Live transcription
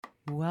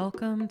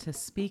Welcome to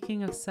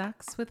Speaking of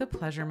Sex with the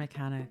Pleasure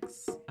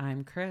Mechanics.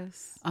 I'm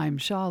Chris. I'm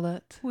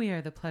Charlotte. We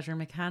are the Pleasure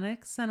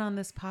Mechanics, and on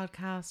this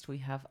podcast, we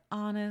have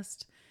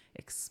honest,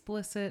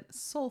 explicit,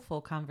 soulful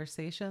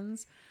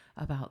conversations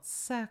about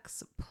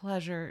sex,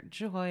 pleasure,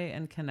 joy,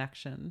 and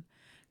connection.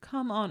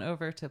 Come on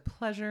over to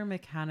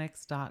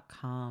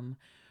pleasuremechanics.com,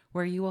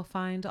 where you will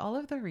find all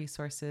of the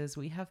resources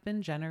we have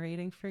been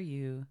generating for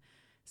you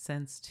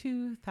since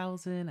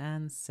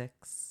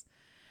 2006.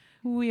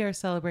 We are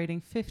celebrating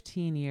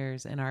 15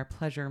 years in our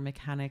Pleasure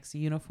Mechanics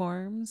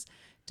uniforms,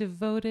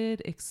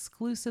 devoted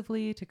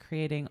exclusively to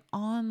creating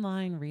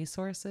online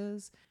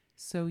resources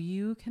so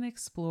you can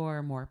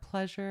explore more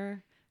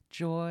pleasure,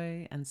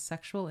 joy, and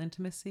sexual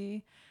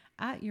intimacy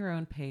at your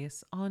own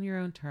pace, on your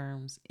own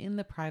terms, in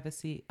the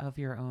privacy of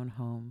your own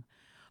home.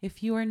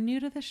 If you are new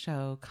to the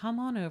show, come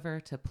on over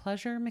to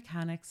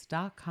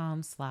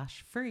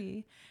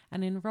pleasuremechanics.com/free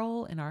and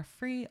enroll in our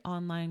free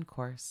online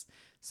course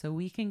so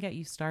we can get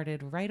you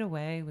started right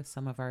away with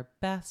some of our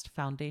best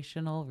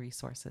foundational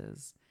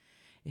resources.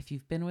 If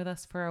you've been with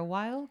us for a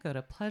while, go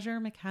to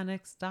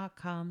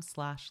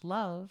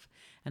pleasuremechanics.com/love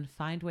and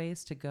find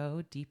ways to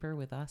go deeper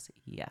with us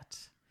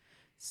yet.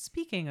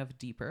 Speaking of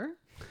deeper,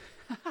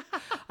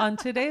 on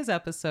today's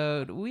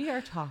episode, we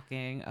are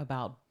talking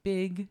about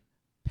big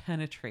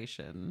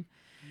penetration.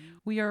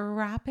 We are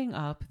wrapping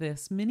up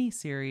this mini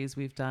series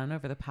we've done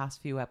over the past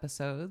few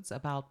episodes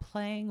about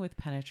playing with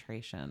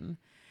penetration.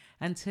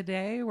 And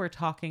today we're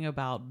talking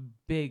about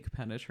big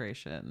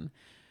penetration,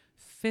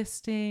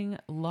 fisting,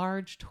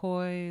 large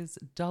toys,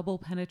 double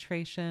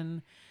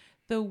penetration,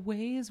 the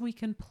ways we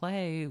can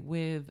play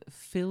with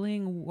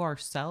filling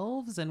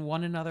ourselves and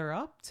one another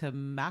up to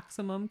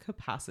maximum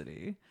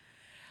capacity.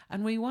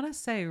 And we want to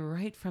say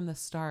right from the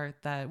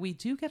start that we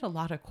do get a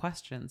lot of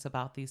questions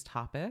about these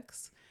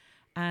topics.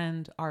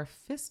 And our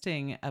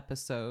fisting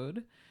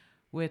episode,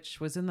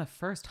 which was in the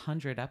first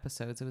 100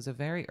 episodes, it was a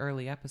very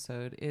early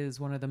episode, is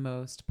one of the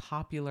most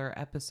popular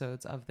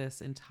episodes of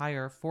this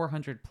entire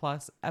 400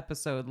 plus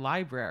episode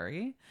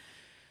library.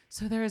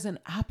 So there is an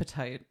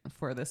appetite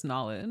for this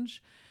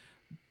knowledge.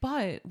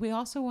 But we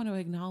also want to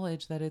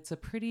acknowledge that it's a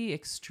pretty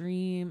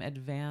extreme,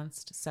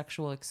 advanced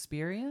sexual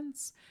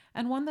experience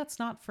and one that's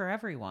not for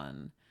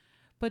everyone.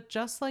 But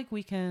just like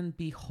we can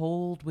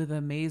behold with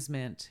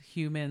amazement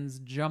humans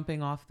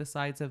jumping off the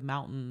sides of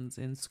mountains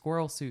in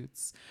squirrel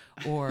suits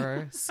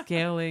or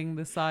scaling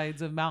the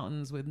sides of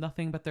mountains with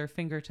nothing but their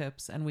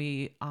fingertips, and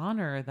we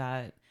honor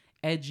that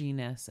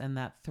edginess and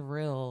that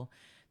thrill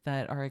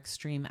that our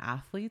extreme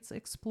athletes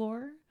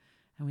explore,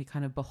 and we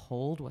kind of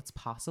behold what's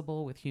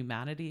possible with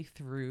humanity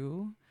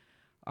through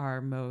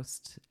our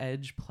most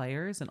edge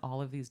players in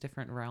all of these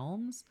different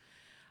realms.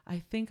 I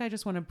think I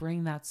just want to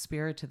bring that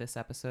spirit to this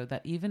episode,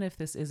 that even if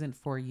this isn't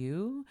for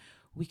you,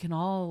 we can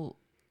all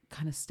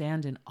kind of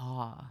stand in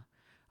awe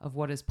of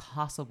what is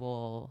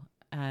possible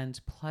and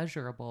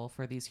pleasurable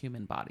for these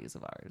human bodies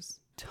of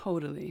ours.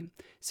 Totally.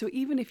 So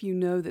even if you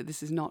know that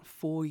this is not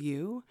for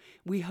you,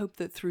 we hope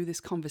that through this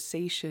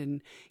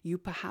conversation, you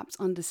perhaps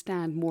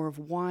understand more of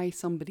why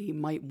somebody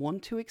might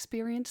want to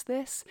experience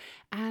this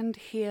and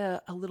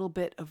hear a little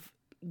bit of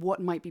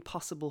what might be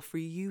possible for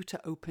you to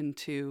open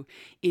to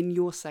in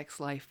your sex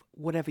life,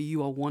 whatever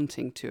you are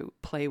wanting to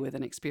play with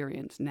and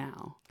experience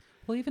now.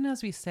 Well, even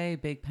as we say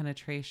big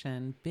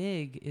penetration,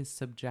 big is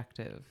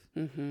subjective.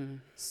 Mm-hmm.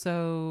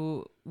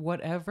 So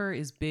whatever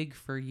is big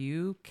for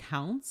you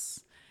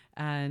counts,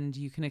 and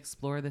you can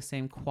explore the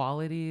same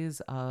qualities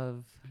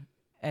of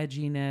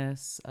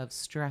edginess, of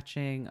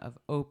stretching, of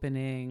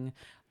opening,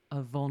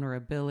 of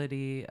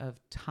vulnerability, of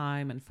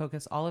time and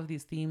focus. All of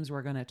these themes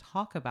we're going to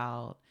talk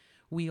about,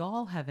 we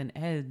all have an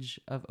edge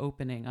of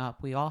opening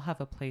up. We all have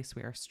a place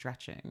we are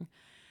stretching.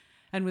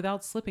 And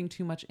without slipping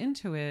too much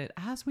into it,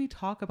 as we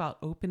talk about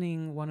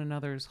opening one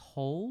another's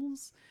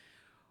holes,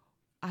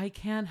 I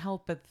can't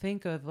help but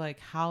think of like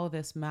how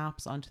this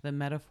maps onto the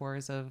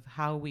metaphors of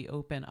how we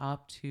open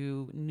up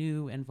to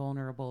new and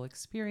vulnerable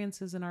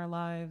experiences in our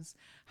lives,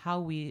 how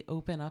we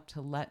open up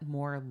to let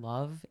more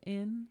love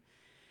in,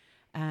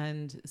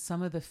 and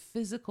some of the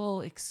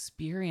physical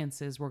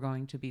experiences we're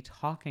going to be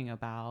talking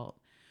about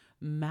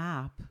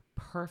map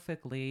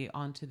perfectly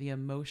onto the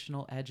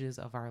emotional edges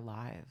of our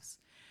lives.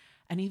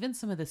 And even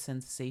some of the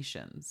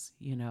sensations,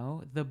 you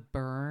know, the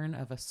burn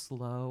of a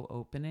slow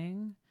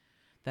opening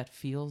that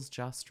feels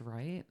just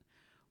right.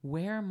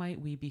 Where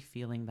might we be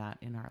feeling that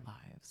in our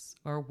lives?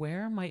 Or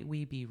where might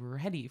we be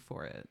ready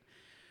for it?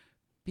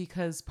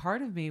 Because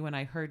part of me, when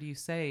I heard you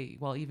say,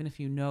 well, even if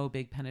you know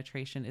big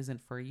penetration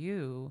isn't for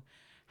you,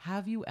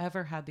 have you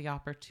ever had the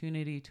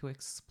opportunity to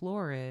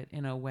explore it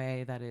in a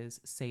way that is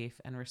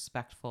safe and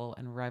respectful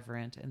and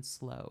reverent and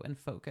slow and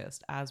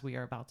focused, as we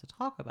are about to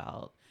talk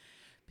about?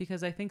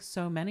 Because I think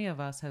so many of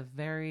us have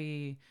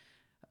very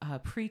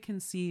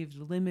preconceived,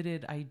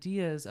 limited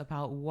ideas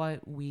about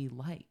what we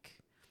like.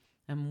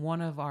 And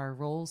one of our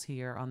roles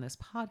here on this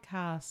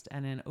podcast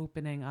and in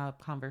opening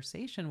up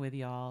conversation with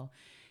y'all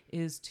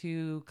is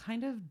to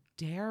kind of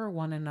dare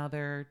one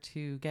another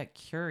to get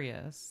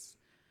curious,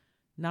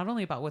 not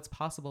only about what's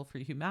possible for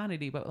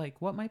humanity, but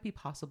like what might be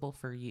possible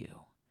for you.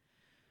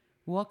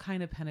 What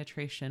kind of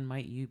penetration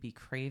might you be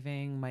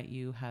craving? Might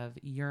you have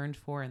yearned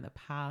for in the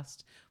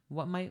past?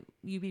 What might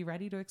you be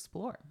ready to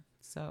explore?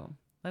 So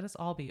let us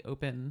all be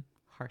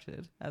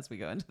open-hearted as we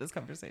go into this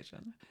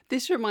conversation.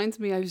 This reminds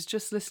me, I was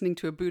just listening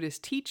to a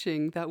Buddhist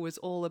teaching that was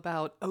all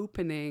about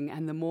opening,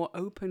 and the more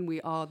open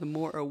we are, the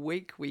more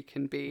awake we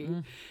can be.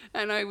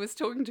 And I was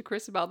talking to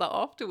Chris about that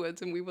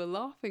afterwards, and we were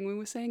laughing. We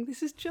were saying,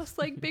 this is just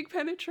like big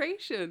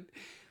penetration.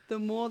 The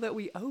more that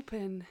we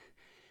open,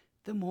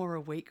 the more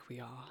awake we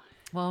are.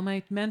 Well,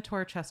 my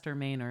mentor, Chester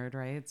Maynard,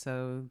 right?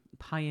 So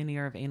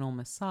pioneer of anal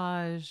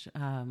massage,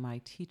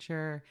 my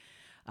teacher,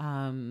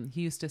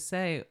 he used to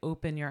say,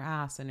 open your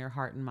ass and your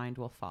heart and mind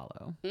will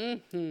follow.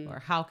 Or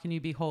how can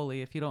you be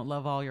holy if you don't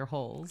love all your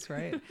holes,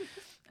 right?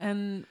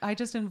 And I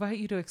just invite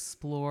you to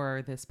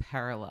explore this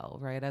parallel,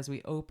 right? As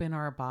we open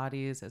our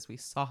bodies, as we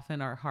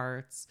soften our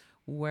hearts,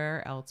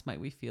 where else might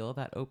we feel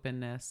that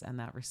openness and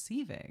that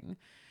receiving?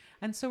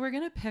 And so we're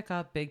going to pick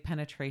up big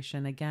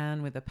penetration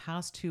again with the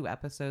past 2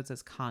 episodes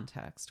as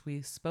context.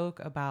 We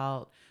spoke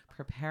about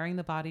preparing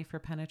the body for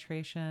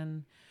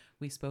penetration.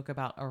 We spoke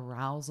about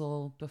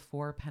arousal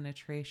before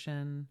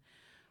penetration,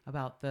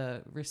 about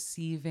the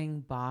receiving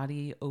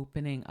body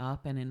opening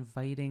up and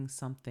inviting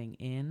something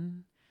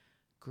in,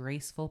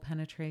 graceful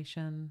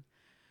penetration.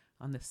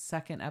 On the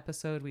second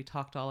episode, we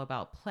talked all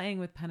about playing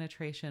with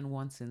penetration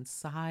once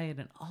inside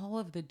and all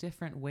of the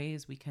different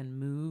ways we can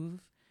move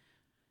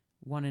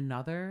one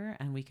another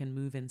and we can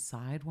move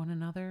inside one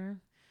another,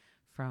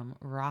 from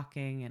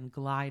rocking and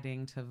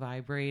gliding to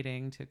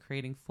vibrating to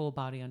creating full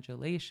body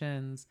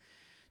undulations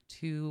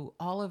to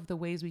all of the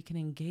ways we can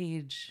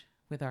engage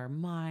with our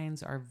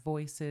minds, our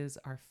voices,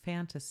 our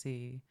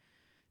fantasy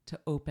to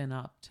open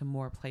up to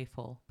more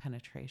playful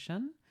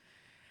penetration.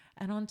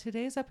 And on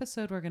today's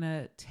episode, we're going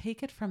to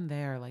take it from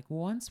there. Like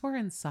once we're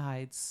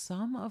inside,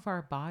 some of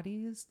our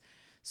bodies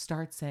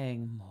start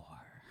saying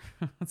more.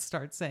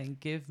 Start saying,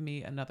 give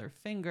me another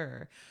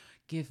finger,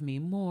 give me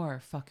more,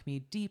 fuck me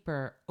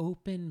deeper,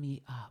 open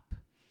me up.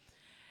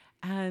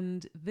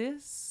 And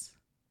this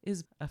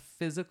is a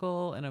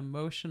physical, an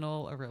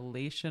emotional, a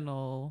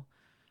relational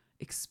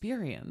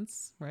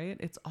experience, right?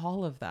 It's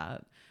all of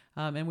that.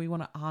 And we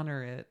want to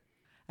honor it.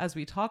 As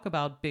we talk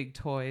about big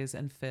toys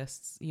and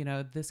fists, you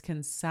know, this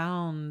can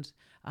sound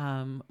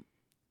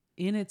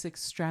in its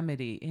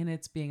extremity, in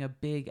its being a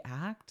big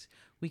act,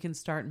 we can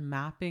start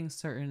mapping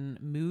certain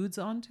moods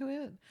onto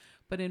it.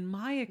 But in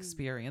my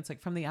experience,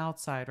 like from the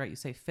outside, right, you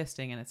say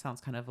fisting and it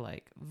sounds kind of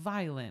like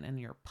violent and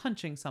you're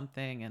punching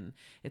something and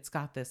it's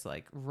got this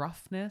like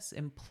roughness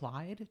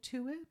implied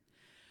to it.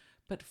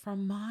 But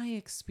from my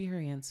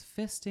experience,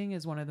 fisting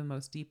is one of the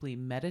most deeply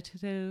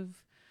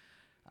meditative,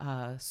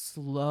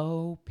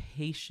 slow,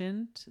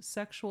 patient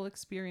sexual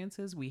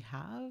experiences we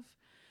have.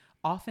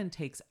 Often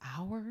takes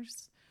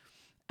hours.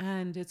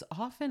 And it's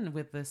often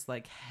with this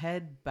like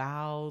head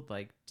bowed,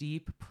 like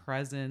deep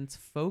presence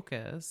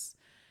focus.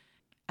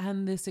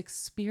 And this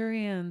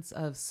experience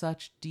of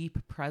such deep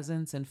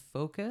presence and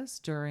focus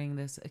during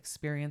this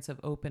experience of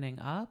opening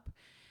up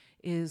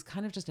is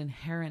kind of just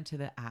inherent to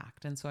the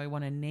act. And so I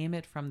want to name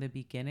it from the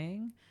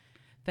beginning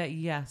that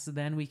yes,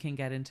 then we can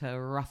get into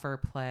rougher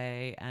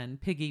play and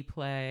piggy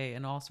play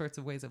and all sorts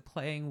of ways of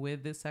playing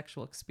with this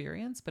sexual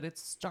experience. But it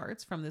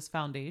starts from this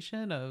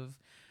foundation of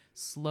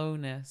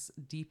slowness,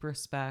 deep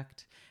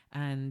respect,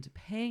 and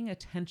paying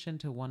attention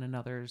to one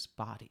another's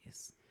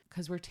bodies.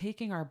 Because we're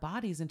taking our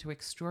bodies into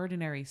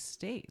extraordinary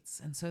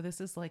states. And so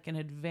this is like an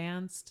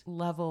advanced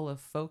level of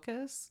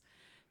focus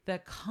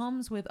that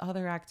comes with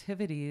other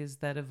activities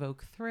that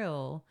evoke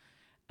thrill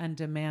and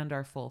demand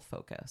our full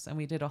focus. And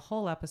we did a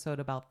whole episode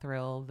about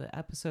thrill. The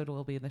episode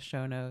will be in the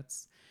show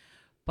notes.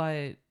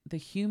 But the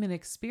human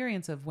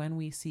experience of when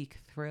we seek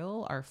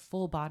thrill, our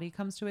full body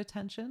comes to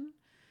attention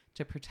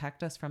to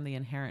protect us from the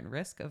inherent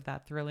risk of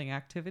that thrilling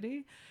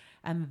activity.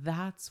 And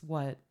that's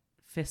what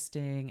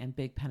fisting and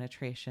big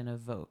penetration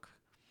evoke,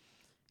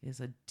 is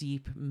a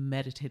deep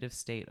meditative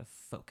state of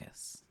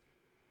focus.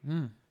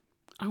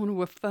 I want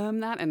to affirm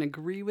that and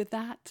agree with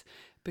that,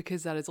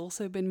 because that has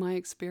also been my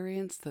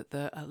experience, that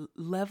the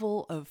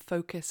level of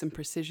focus and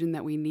precision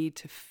that we need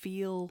to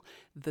feel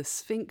the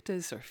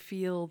sphincters or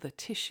feel the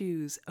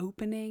tissues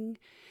opening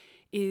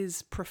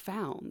is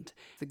profound.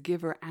 The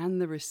giver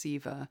and the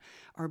receiver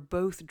are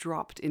both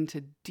dropped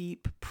into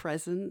deep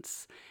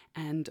presence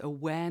and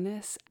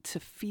awareness to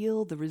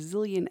feel the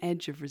resilient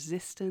edge of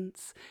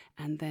resistance,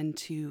 and then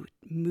to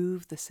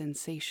move the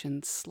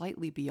sensation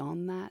slightly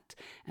beyond that,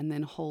 and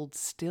then hold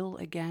still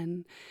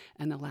again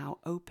and allow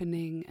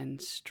opening and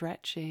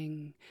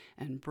stretching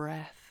and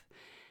breath,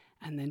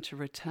 and then to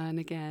return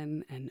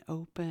again and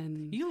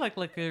open. You look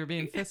like you're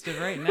being fisted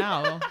right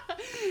now.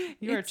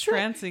 You are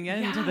trancing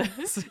into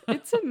this.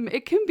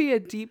 It can be a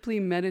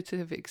deeply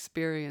meditative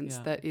experience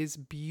Yeah. that is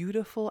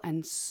beautiful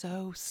and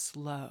so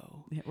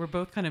slow. Yeah, we're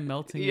both kind of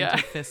melting into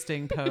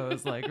fisting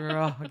pose, like,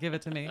 oh, give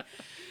it to me.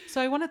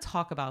 So I want to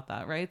talk about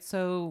that, right?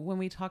 So when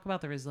we talk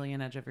about the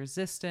resilient edge of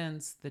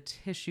resistance, the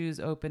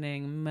tissues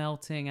opening,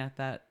 melting at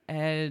that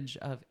edge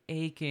of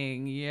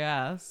aching,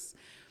 yes.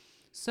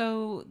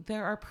 So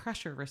there are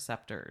pressure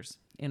receptors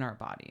in our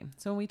body.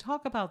 So when we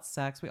talk about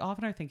sex, we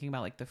often are thinking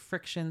about like the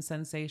friction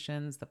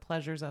sensations, the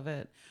pleasures of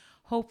it.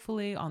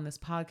 Hopefully on this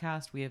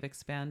podcast, we have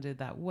expanded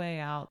that way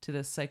out to the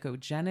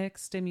psychogenic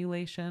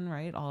stimulation,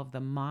 right? All of the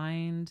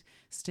mind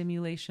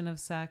stimulation of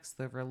sex,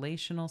 the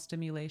relational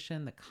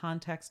stimulation, the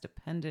context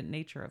dependent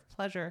nature of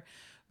pleasure,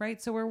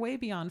 right? So we're way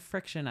beyond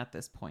friction at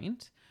this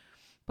point,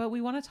 but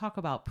we want to talk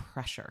about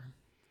pressure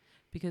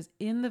because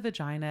in the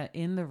vagina,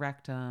 in the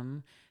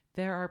rectum,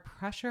 there are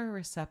pressure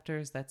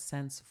receptors that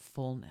sense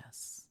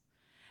fullness.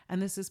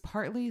 And this is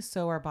partly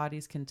so our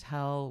bodies can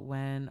tell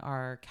when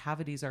our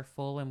cavities are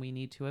full and we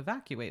need to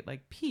evacuate,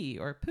 like pee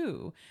or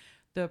poo.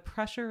 The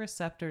pressure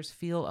receptors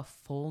feel a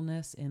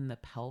fullness in the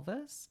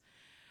pelvis.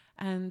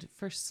 And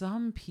for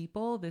some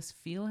people, this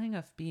feeling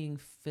of being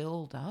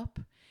filled up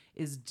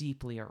is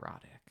deeply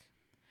erotic.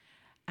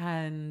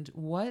 And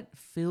what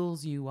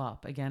fills you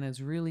up, again,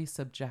 is really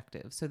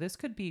subjective. So this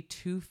could be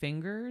 2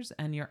 fingers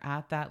and you're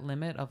at that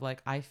limit of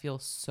like, I feel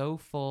so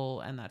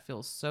full and that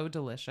feels so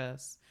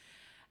delicious.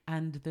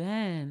 And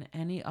then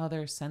any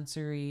other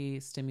sensory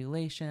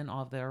stimulation,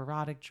 all the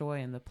erotic joy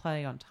and the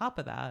play on top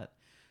of that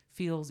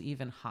feels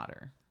even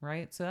hotter,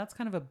 right? So that's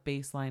kind of a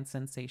baseline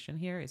sensation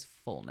here is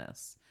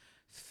fullness.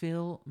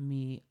 Fill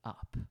me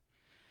up.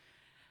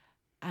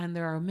 And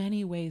there are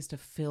many ways to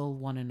fill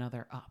one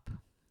another up.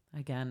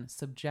 Again,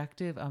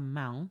 subjective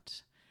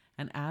amount.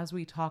 And as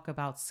we talk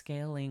about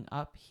scaling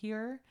up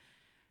here,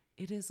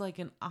 it is like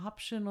an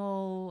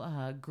optional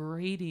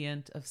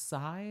gradient of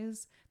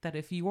size that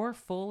if your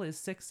full is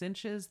 6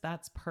 inches,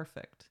 that's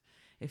perfect.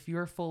 If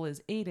your full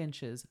is 8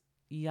 inches,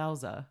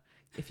 yowza.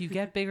 If you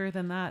get bigger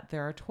than that,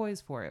 there are toys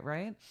for it,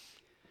 right?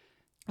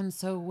 And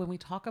so when we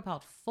talk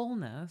about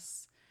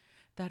fullness,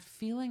 that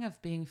feeling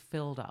of being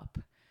filled up,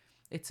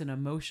 it's an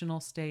emotional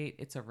state.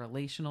 It's a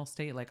relational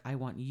state. Like I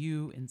want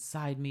you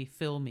inside me,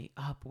 fill me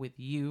up with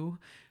you,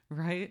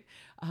 right?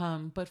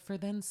 But for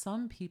then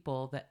some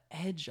people, the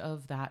edge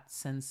of that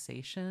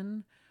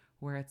sensation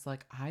where it's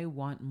like, I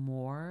want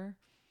more,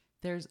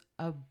 there's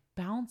a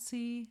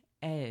bouncy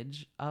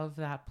edge of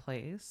that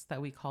place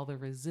that we call the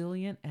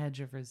resilient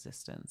edge of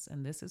resistance.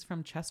 And this is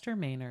from Chester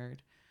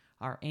Maynard,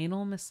 our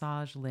anal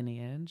massage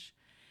lineage.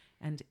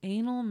 And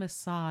anal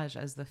massage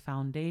as the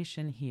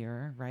foundation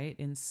here, right,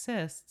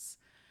 insists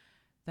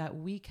that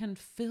we can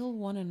fill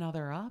one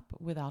another up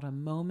without a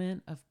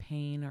moment of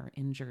pain or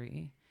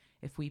injury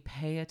if we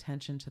pay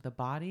attention to the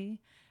body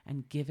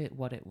and give it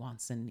what it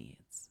wants and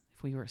needs.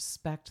 If we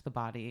respect the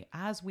body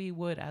as we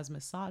would as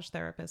massage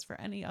therapists for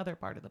any other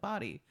part of the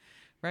body,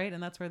 right?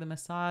 And that's where the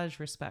massage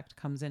respect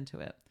comes into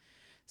it.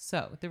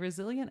 So the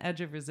resilient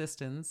edge of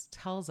resistance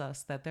tells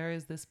us that there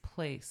is this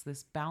place,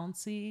 this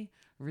bouncy,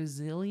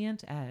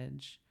 resilient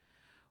edge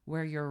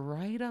where you're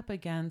right up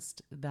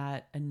against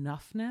that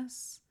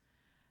enoughness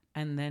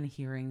and then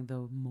hearing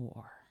the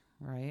more,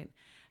 right?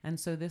 And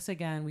so this,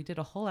 again, we did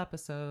a whole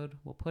episode,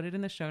 we'll put it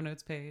in the show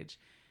notes page,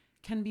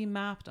 can be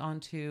mapped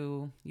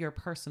onto your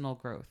personal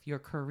growth, your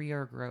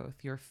career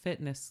growth, your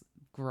fitness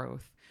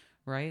growth,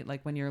 right?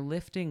 Like when you're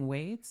lifting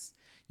weights,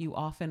 you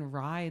often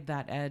ride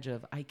that edge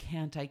of, I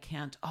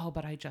can't, oh,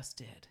 but I just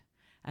did.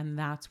 And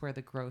that's where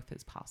the growth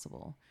is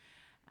possible.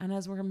 And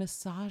as we're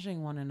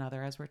massaging one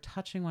another, as we're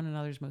touching one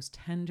another's most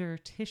tender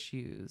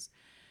tissues,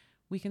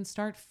 we can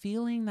start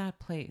feeling that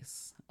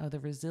place of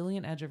the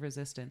resilient edge of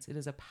resistance. It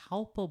is a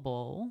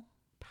palpable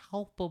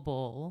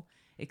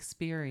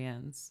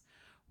experience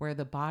where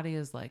the body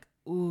is like,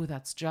 ooh,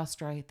 that's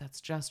just right,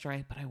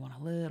 but I want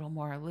a little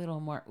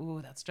more,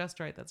 ooh, that's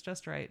just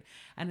right.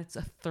 And it's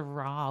a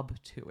throb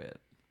to it.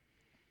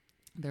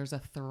 There's a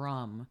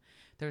thrum.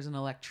 There's an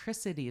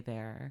electricity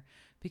there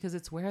because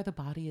it's where the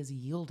body is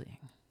yielding.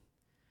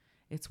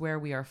 It's where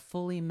we are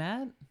fully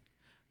met,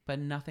 but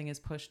nothing is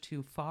pushed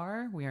too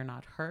far. We are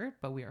not hurt,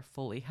 but we are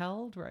fully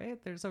held,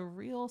 right? There's a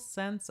real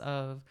sense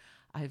of,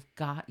 I've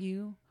got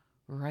you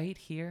right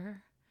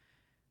here.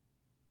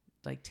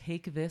 Like,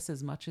 take this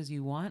as much as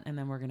you want, and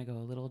then we're going to go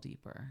a little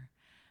deeper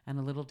and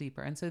a little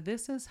deeper. And so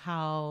this is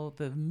how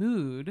the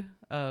mood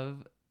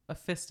of a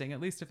fisting, at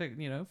least if it,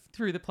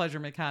 through the pleasure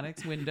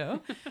mechanics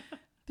window,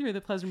 through the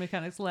pleasure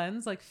mechanics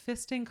lens, like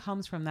fisting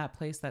comes from that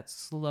place, that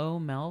slow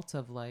melt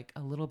of like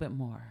a little bit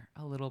more.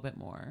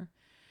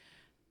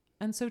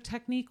 And so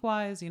technique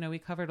wise, we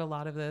covered a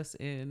lot of this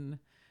in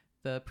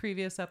the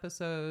previous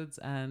episodes,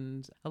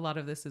 and a lot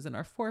of this is in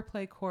our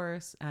foreplay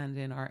course and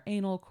in our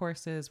anal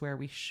courses where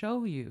we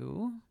show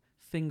you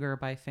finger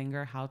by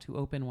finger how to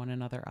open one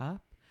another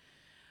up.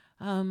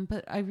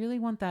 But I really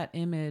want that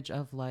image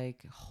of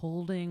like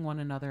holding one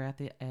another at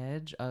the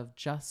edge of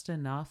just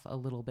enough, a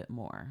little bit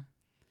more,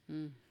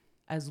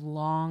 as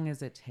long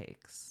as it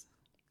takes.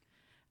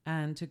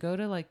 And to go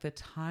to like the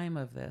time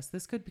of this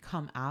could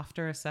become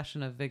after a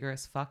session of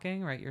vigorous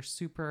fucking, right? You're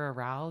super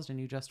aroused and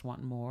you just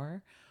want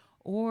more.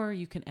 Or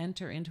you can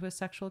enter into a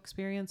sexual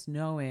experience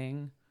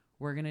knowing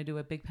we're going to do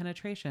a big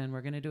penetration,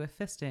 we're going to do a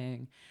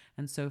fisting.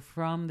 And so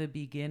from the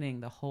beginning,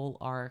 the whole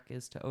arc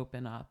is to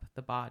open up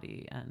the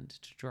body and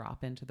to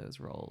drop into those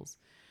roles.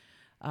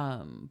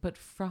 But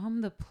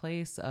from the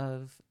place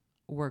of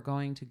we're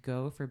going to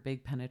go for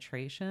big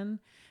penetration,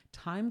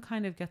 time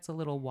kind of gets a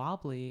little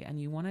wobbly and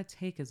you want to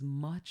take as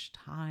much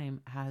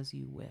time as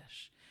you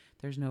wish.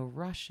 There's no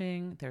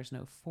rushing, there's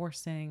no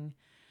forcing.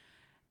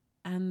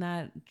 And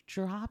that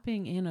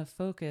dropping in of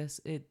focus,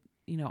 it,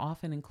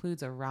 often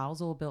includes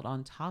arousal built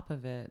on top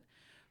of it.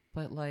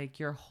 But like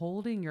you're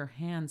holding your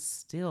hands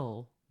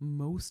still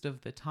most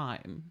of the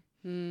time.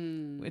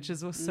 Which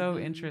is what's so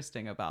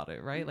interesting about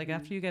it, right? Like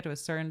after you get to a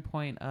certain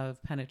point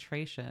of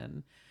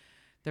penetration,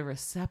 the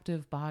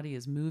receptive body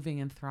is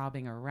moving and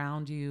throbbing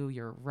around you.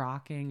 You're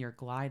rocking, you're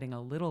gliding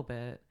a little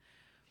bit.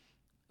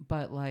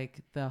 But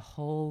like the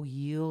whole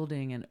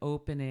yielding and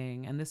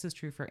opening, and this is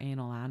true for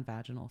anal and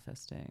vaginal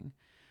fisting,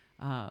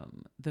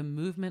 the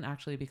movement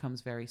actually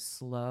becomes very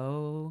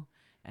slow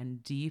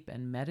and deep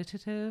and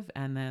meditative.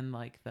 And then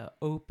like the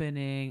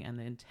opening and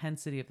the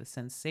intensity of the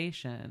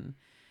sensation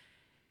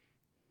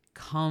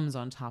comes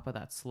on top of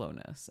that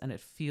slowness, and it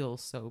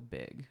feels so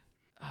big.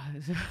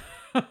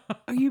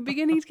 Are you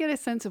beginning to get a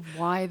sense of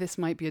why this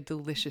might be a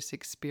delicious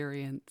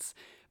experience,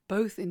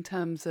 both in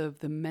terms of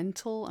the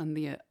mental and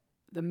the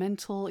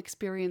mental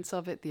experience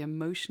of it, the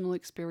emotional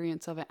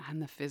experience of it,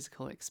 and the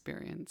physical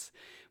experience?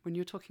 When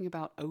you're talking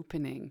about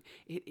opening,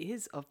 it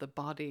is of the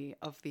body,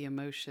 of the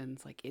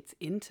emotions, like it's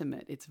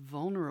intimate, it's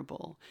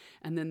vulnerable.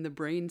 And then the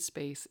brain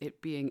space, it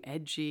being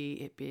edgy,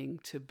 it being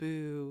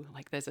taboo,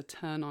 like there's a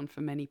turn on for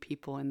many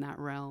people in that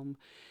realm.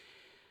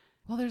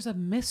 Well, there's a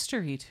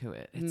mystery to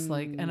it. It's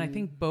like, and I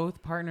think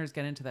both partners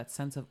get into that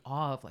sense of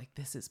awe of like,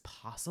 this is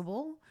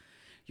possible.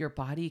 Your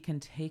body can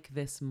take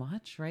this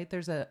much, right?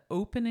 There's a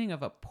opening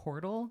of a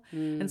portal.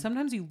 And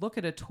sometimes you look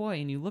at a toy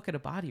and you look at a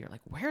body, you're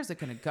like, where's it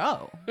going to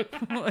go?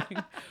 Like,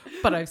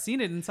 but I've seen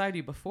it inside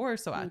you before,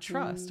 so I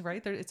trust,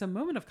 right? It's a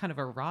moment of kind of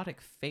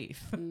erotic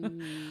faith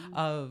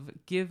of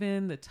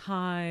given the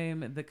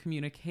time, the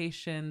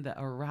communication, the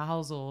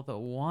arousal, the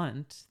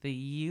want, the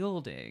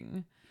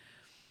yielding,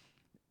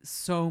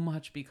 so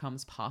much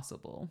becomes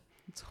possible.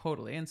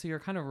 Totally. And so you're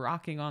kind of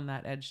rocking on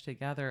that edge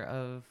together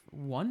of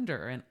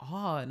wonder and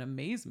awe and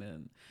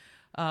amazement.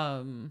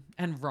 And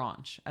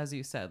raunch, as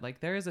you said, like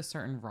there is a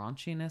certain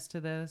raunchiness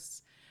to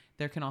this.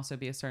 There can also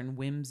be a certain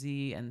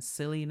whimsy and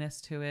silliness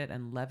to it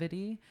and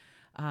levity.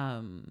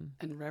 And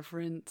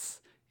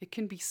reverence. It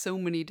can be so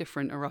many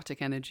different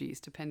erotic energies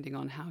depending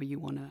on how you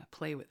want to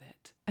play with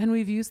it. And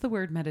we've used the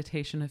word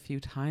meditation a few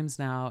times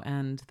now,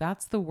 and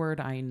that's the word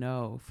I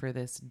know for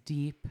this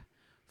deep,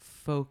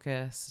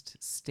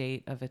 focused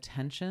state of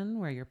attention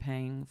where you're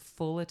paying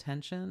full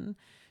attention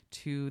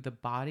to the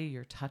body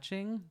you're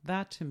touching.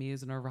 That to me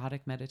is an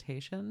erotic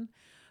meditation.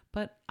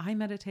 But I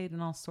meditate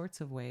in all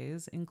sorts of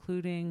ways,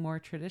 including more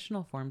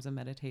traditional forms of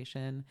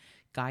meditation,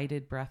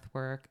 guided breath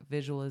work,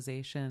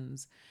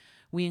 visualizations.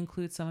 We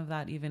include some of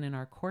that even in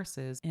our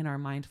courses. In our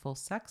mindful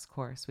sex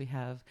course, we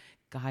have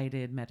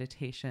guided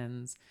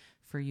meditations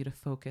for you to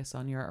focus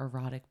on your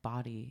erotic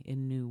body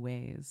in new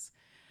ways.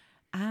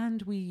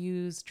 And we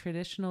use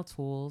traditional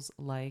tools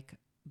like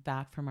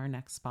that from our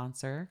next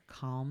sponsor,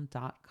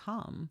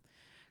 calm.com.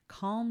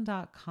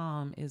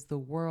 Calm.com is the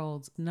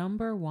world's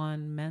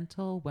 #1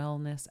 mental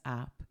wellness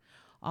app,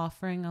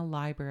 offering a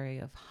library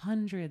of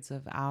hundreds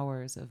of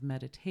hours of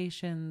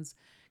meditations,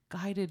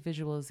 guided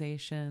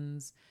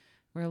visualizations,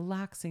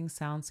 relaxing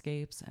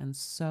soundscapes, and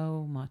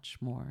so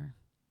much more.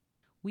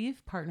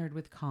 We've partnered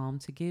with Calm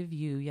to give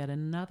you yet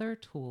another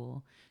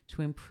tool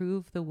to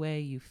improve the way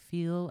you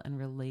feel and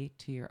relate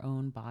to your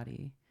own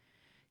body.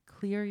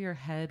 Clear your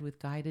head with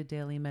guided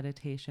daily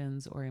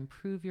meditations or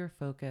improve your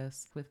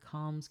focus with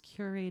Calm's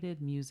curated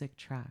music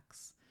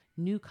tracks.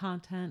 New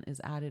content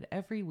is added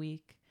every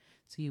week,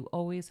 so you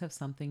always have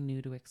something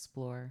new to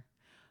explore.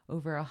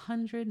 Over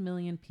 100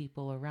 million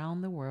people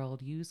around the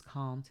world use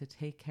Calm to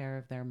take care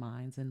of their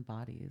minds and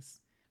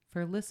bodies.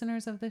 For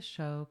listeners of this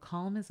show,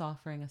 Calm is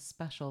offering a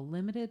special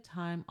limited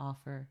time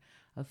offer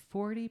of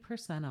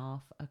 40%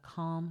 off a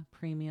Calm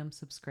premium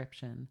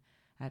subscription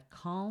at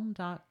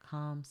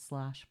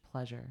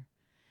calm.com/pleasure.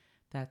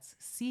 That's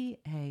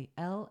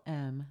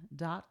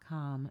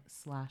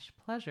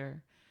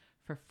CALM.com/pleasure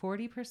for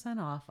 40%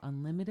 off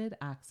unlimited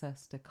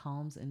access to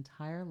Calm's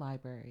entire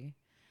library.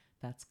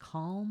 That's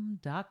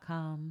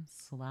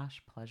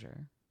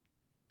calm.com/pleasure.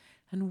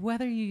 And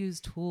whether you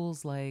use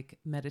tools like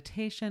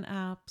meditation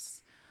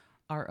apps,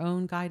 our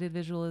own guided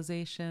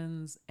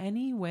visualizations,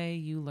 any way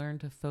you learn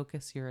to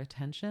focus your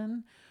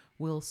attention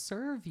will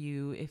serve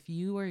you if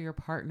you or your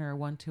partner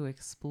want to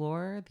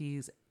explore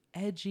these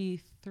edgy,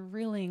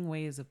 thrilling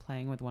ways of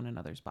playing with one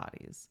another's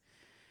bodies.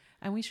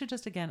 And we should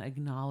just, again,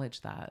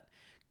 acknowledge that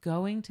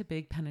going to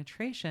big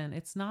penetration,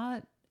 it's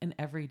not an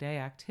everyday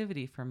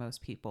activity for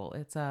most people.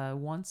 It's a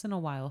once in a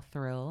while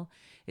thrill.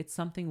 It's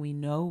something we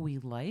know we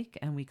like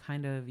and we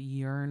kind of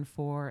yearn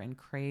for and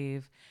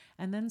crave,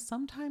 and then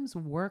sometimes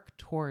work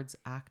towards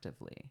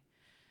actively.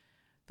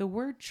 The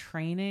word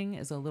training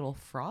is a little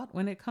fraught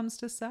when it comes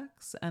to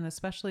sex, and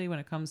especially when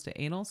it comes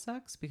to anal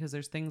sex, because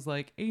there's things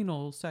like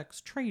anal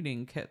sex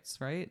training kits,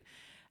 right?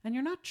 And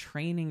you're not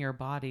training your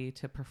body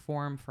to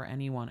perform for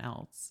anyone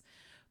else.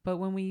 But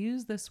when we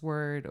use this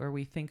word, or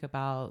we think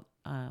about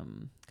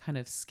kind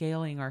of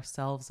scaling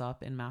ourselves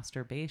up in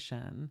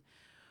masturbation,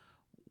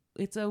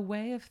 it's a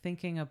way of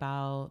thinking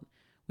about,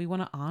 we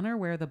want to honor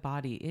where the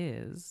body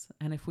is.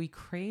 And if we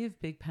crave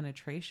big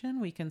penetration,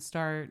 we can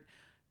start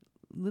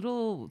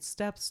little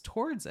steps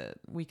towards it.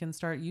 We can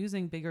start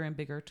using bigger and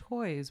bigger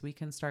toys. We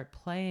can start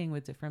playing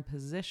with different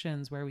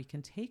positions where we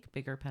can take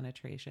bigger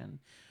penetration.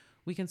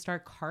 We can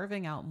start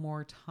carving out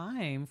more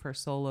time for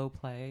solo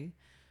play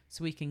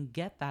so we can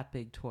get that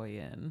big toy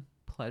in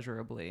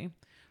pleasurably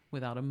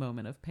without a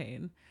moment of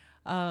pain.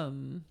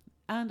 And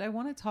I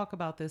want to talk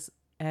about this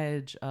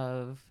edge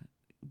of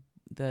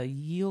the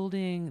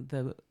yielding,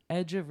 the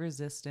edge of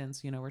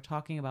resistance. We're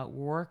talking about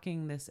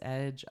working this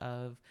edge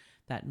of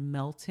that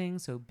melting,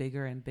 so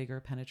bigger and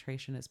bigger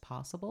penetration is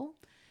possible.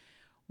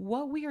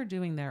 What we are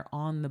doing there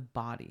on the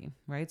body,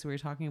 right? So we're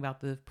talking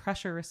about the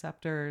pressure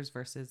receptors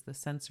versus the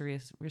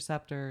sensory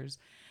receptors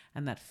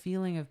and that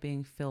feeling of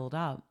being filled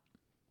up.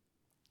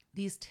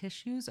 These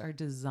tissues are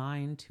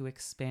designed to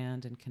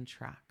expand and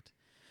contract.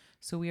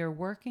 So we are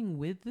working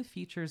with the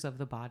features of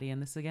the body,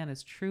 and this again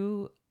is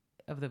true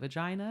of the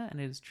vagina and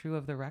it is true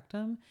of the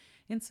rectum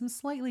in some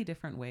slightly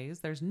different ways.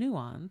 There's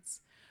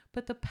nuance,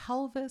 but the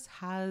pelvis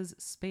has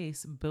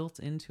space built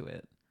into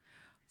it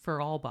for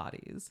all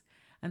bodies.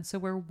 And so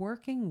we're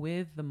working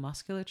with the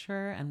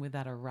musculature and with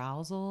that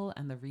arousal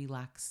and the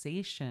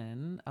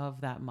relaxation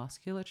of that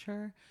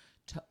musculature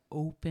to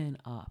open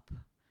up,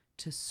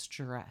 to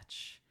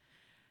stretch.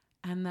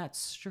 And that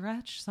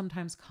stretch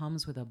sometimes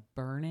comes with a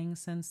burning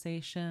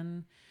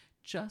sensation,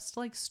 just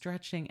like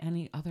stretching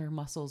any other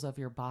muscles of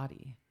your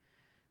body,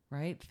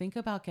 right? Think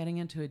about getting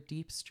into a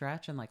deep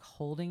stretch and like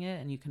holding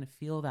it, and you can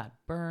feel that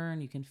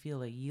burn. You can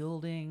feel a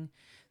yielding.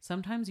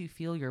 Sometimes you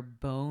feel your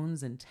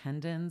bones and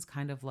tendons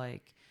kind of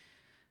like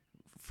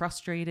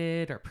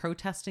frustrated or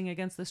protesting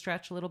against the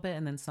stretch a little bit,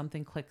 and then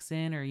something clicks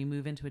in or you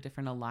move into a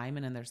different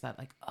alignment and there's that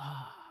like,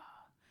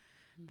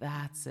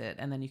 that's it.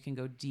 And then you can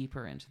go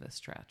deeper into the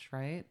stretch,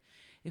 right?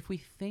 If we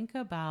think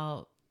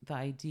about the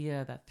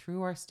idea that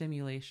through our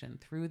stimulation,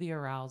 through the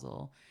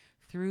arousal,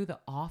 through the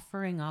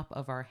offering up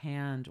of our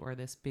hand or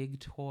this big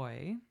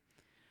toy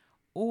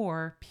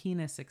or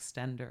penis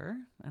extender,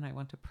 and I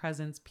want to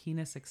presence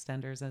penis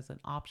extenders as an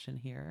option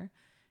here,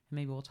 and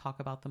maybe we'll talk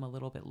about them a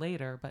little bit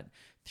later, but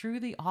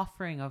through the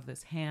offering of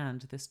this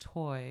hand, this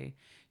toy,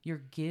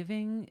 you're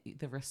giving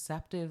the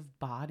receptive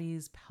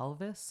body's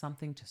pelvis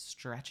something to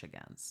stretch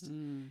against.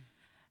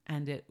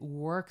 And it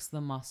works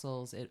the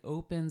muscles, it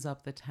opens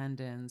up the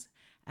tendons,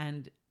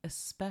 and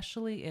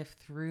especially if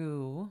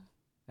through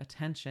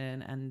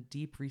attention and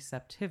deep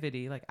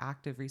receptivity, like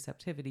active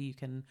receptivity, you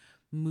can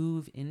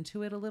move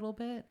into it a little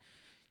bit.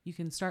 You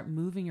can start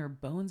moving your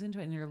bones into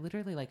it, and you're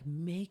literally like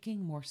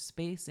making more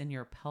space in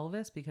your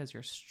pelvis because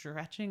you're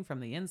stretching from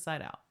the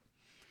inside out.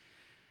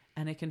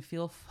 And it can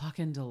feel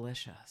fucking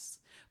delicious,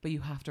 but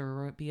you have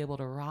to be able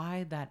to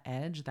ride that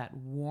edge, that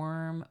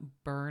warm,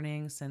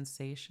 burning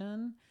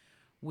sensation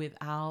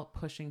without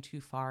pushing too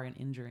far and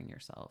injuring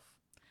yourself,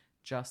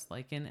 just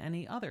like in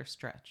any other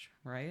stretch,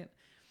 right?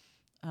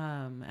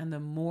 And the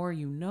more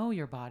you know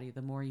your body,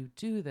 the more you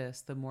do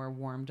this, the more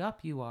warmed up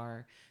you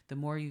are, the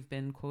more you've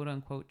been quote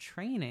unquote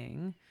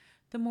training,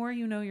 the more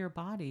you know your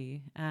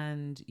body,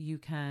 and you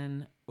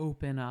can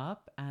open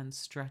up and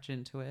stretch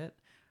into it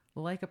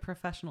like a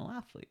professional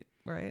athlete,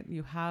 right?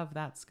 You have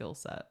that skill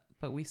set,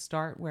 but we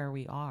start where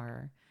we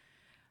are.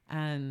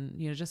 And,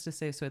 just to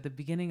say, so at the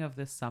beginning of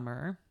this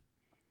summer,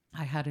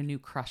 I had a new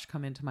crush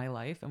come into my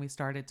life, and we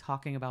started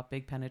talking about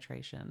big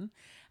penetration.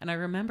 And I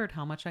remembered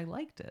how much I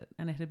liked it.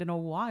 And it had been a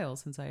while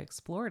since I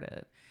explored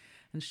it.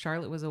 And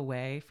Charlotte was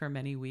away for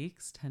many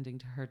weeks tending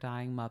to her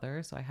dying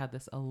mother. So I had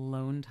this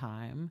alone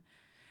time.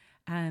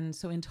 And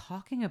so in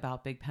talking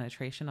about big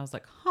penetration, I was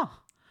like,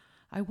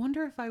 I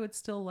wonder if I would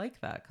still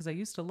like that. Because I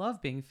used to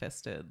love being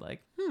fisted.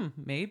 Like,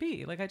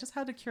 maybe. Like, I just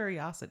had a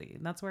curiosity.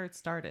 And that's where it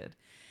started.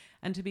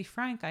 And to be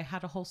frank, I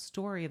had a whole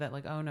story that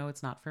like, oh no,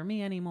 it's not for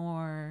me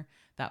anymore.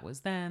 That was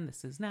then,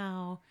 this is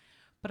now.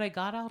 But I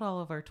got out all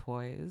of our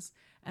toys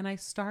and I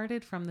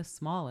started from the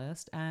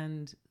smallest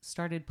and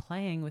started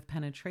playing with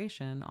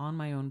penetration on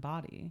my own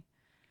body.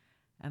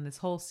 And this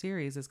whole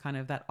series is kind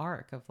of that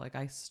arc of like,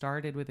 I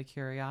started with a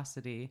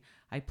curiosity.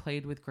 I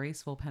played with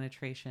graceful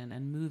penetration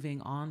and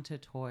moving on to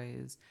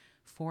toys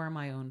for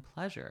my own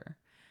pleasure.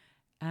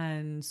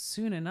 And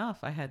soon enough,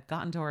 I had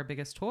gotten to our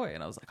biggest toy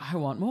and I was like, I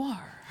want more.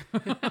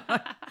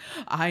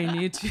 I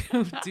need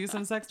to do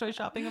some sex toy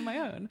shopping of my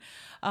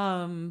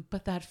own.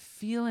 But that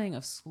feeling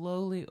of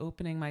slowly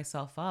opening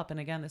myself up.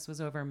 And again, this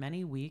was over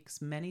many weeks,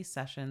 many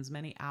sessions,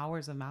 many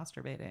hours of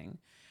masturbating.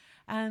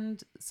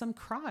 and some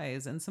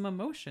cries and some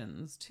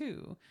emotions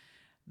too.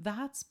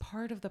 That's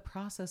part of the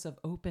process of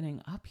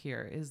opening up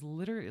here, is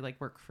literally like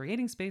we're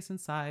creating space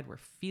inside. We're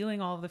feeling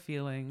all of the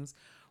feelings.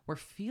 We're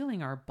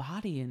feeling our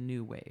body in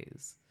new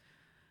ways.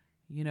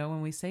 You know,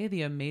 when we say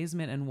the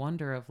amazement and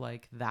wonder of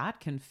like, that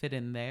can fit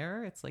in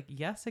there, it's like,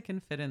 yes, it can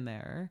fit in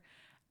there.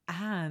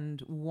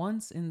 And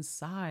once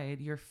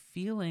inside, you're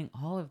feeling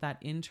all of that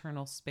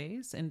internal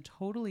space in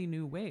totally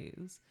new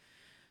ways.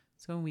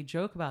 So when we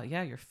joke about,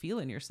 yeah, you're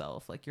feeling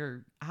yourself, like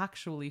you're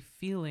actually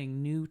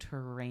feeling new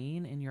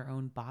terrain in your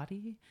own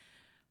body.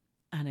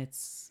 And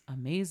it's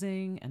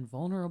amazing and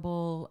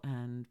vulnerable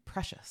and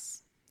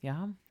precious.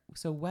 Yeah.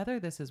 So whether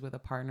this is with a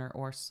partner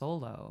or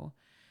solo,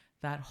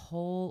 that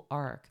whole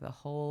arc, the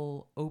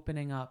whole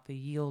opening up, the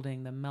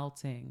yielding, the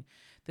melting,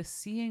 the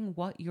seeing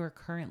what your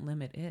current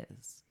limit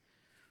is,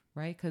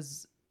 right?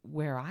 Because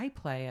where I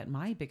play at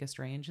my biggest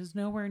range is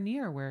nowhere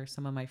near where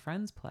some of my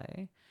friends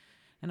play.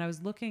 And I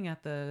was looking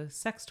at the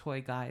sex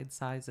toy guide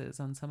sizes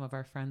on some of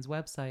our friends'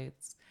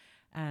 websites,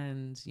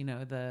 and, you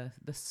know, the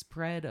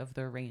spread of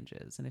their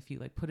ranges. And if you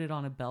like put it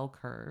on a bell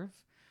curve,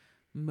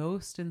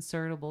 most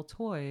insertable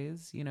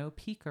toys, you know,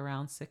 peak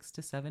around 6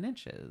 to 7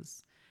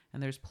 inches.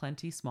 And there's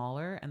plenty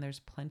smaller and there's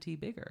plenty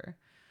bigger.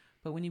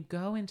 But when you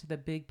go into the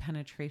big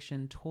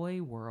penetration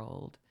toy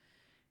world,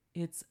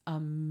 it's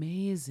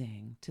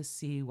amazing to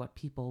see what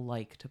people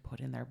like to put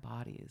in their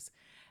bodies.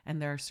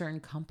 And there are certain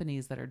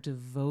companies that are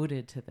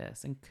devoted to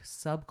this, and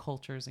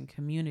subcultures and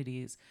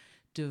communities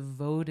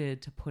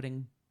devoted to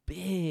putting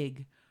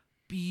big,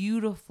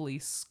 beautifully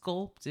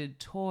sculpted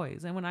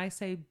toys. And when I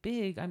say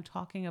big, I'm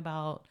talking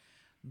about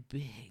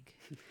big,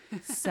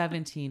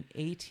 17,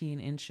 18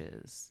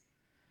 inches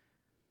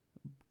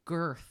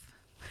girth,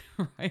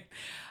 right?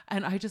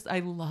 And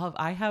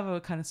I have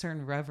a kind of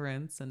certain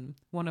reverence, and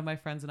one of my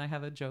friends and I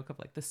have a joke of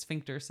like the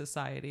sphincter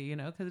society, you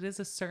know, because it is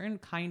a certain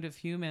kind of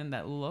human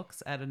that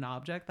looks at an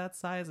object that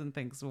size and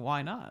thinks,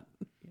 why not?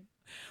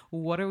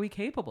 What are we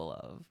capable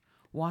of?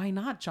 Why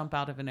not jump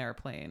out of an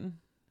airplane,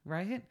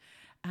 right?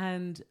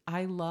 And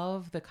I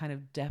love the kind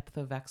of depth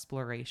of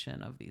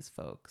exploration of these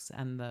folks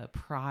and the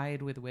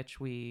pride with which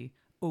we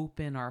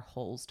open our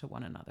holes to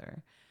one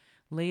another.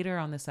 Later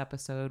on this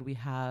episode, we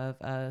have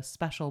a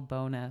special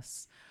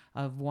bonus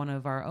of one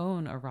of our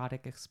own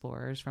erotic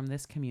explorers from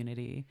this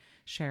community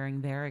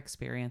sharing their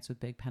experience with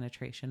big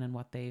penetration and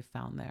what they've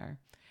found there.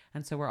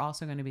 And so we're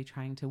also going to be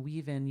trying to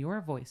weave in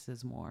your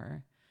voices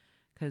more,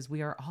 because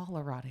we are all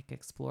erotic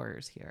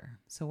explorers here.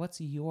 So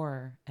what's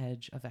your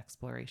edge of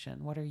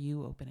exploration? What are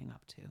you opening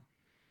up to?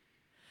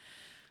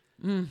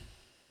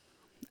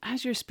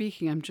 As you're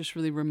speaking, I'm just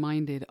really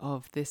reminded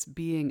of this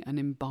being an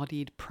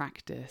embodied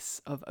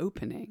practice of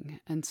opening.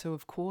 And so,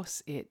 of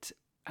course,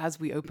 as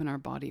we open our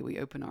body, we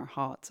open our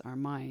hearts, our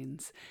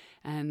minds.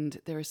 And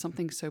there is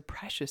something so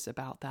precious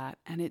about that.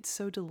 And it's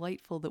so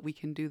delightful that we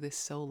can do this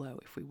solo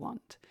if we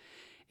want.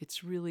 It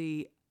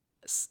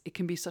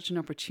can be such an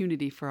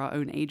opportunity for our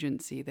own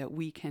agency that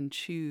we can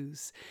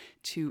choose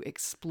to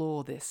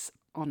explore this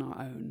on our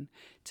own,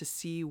 to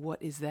see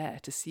what is there,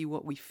 to see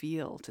what we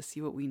feel, to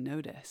see what we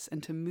notice,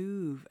 and to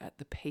move at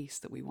the pace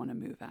that we want to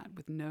move at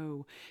with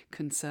no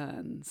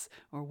concerns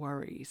or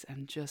worries,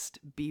 and just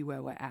be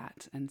where we're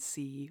at and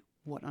see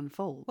what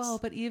unfolds. Well,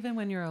 but even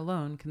when you're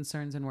alone,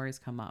 concerns and worries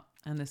come up.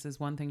 And this is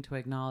one thing to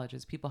acknowledge,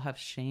 is people have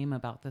shame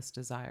about this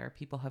desire.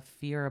 People have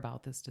fear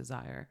about this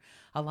desire.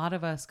 A lot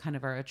of us kind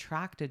of are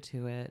attracted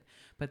to it,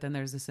 but then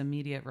there's this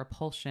immediate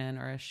repulsion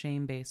or a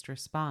shame-based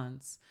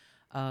response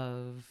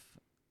of,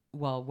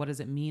 well, what does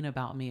it mean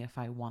about me if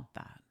I want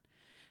that?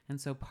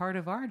 And so part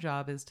of our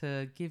job is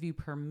to give you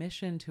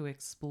permission to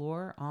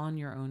explore on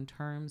your own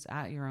terms,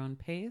 at your own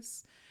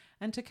pace,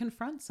 and to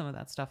confront some of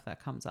that stuff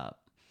that comes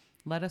up.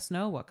 Let us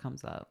know what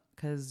comes up,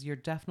 because you're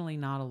definitely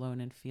not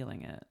alone in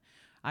feeling it.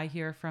 I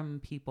hear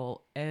from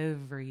people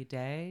every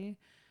day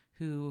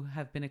who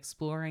have been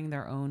exploring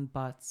their own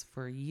butts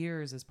for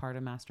years as part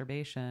of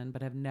masturbation,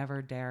 but have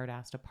never dared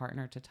ask a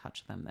partner to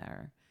touch them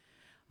there.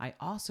 I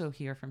also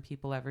hear from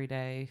people every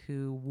day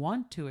who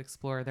want to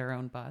explore their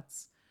own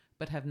butts,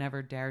 but have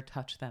never dared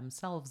touch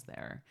themselves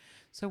there.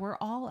 So we're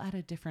all at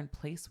a different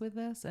place with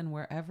this, and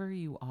wherever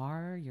you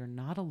are, you're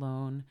not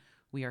alone.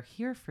 We are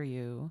here for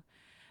you.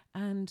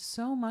 And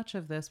so much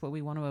of this, what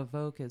we want to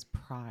evoke is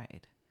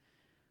pride.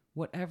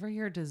 Whatever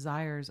your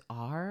desires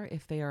are,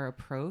 if they are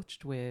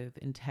approached with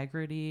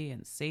integrity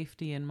and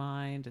safety in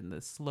mind, and the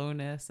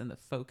slowness and the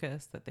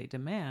focus that they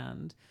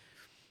demand,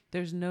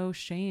 there's no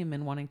shame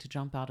in wanting to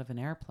jump out of an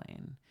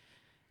airplane.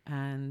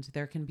 And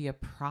there can be a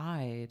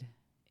pride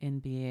in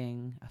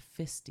being a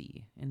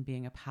fisty, in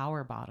being a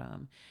power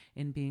bottom,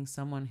 in being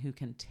someone who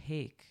can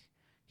take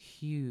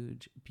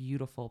huge,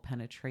 beautiful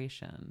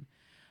penetration.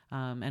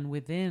 And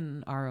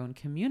within our own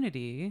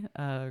community,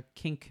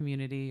 kink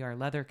community, our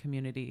leather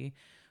community,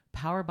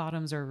 power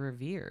bottoms are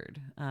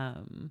revered.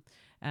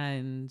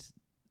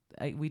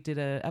 We did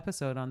an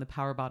episode on the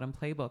power bottom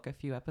playbook a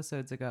few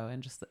episodes ago,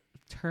 and just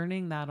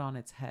turning that on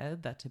its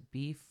head, that to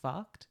be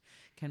fucked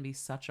can be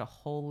such a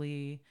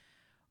holy,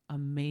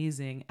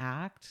 amazing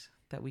act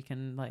that we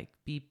can like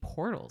be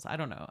portals. I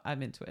don't know.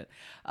 I'm into it.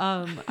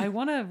 I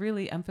want to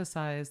really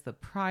emphasize the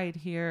pride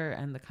here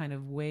and the kind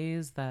of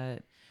ways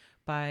that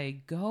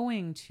by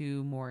going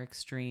to more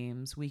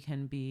extremes, we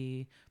can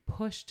be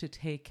pushed to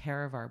take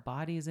care of our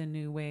bodies in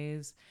new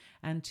ways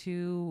and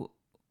to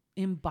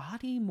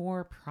embody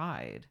more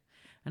pride.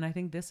 And I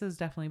think this has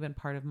definitely been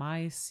part of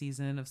my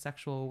season of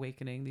sexual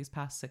awakening these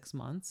past 6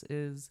 months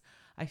is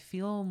I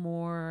feel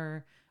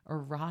more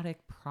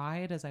erotic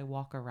pride as I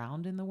walk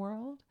around in the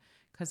world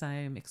because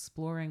I'm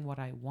exploring what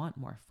I want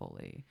more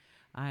fully.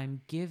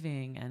 I'm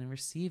giving and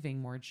receiving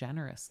more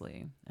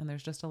generously. And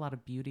there's just a lot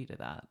of beauty to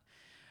that.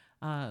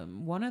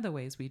 One of the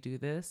ways we do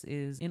this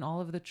is in all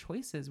of the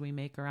choices we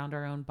make around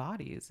our own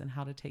bodies and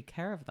how to take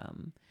care of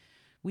them.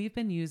 We've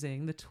been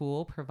using the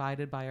tool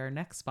provided by our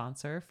next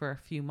sponsor for a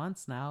few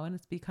months now, and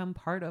it's become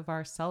part of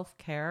our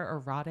self-care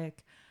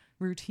erotic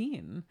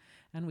routine.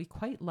 And we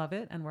quite love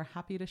it, and we're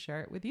happy to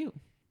share it with you.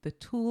 The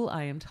tool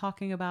I am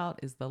talking about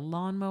is the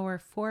Lawnmower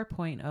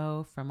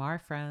 4.0 from our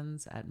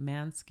friends at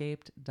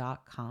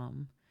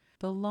manscaped.com.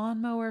 The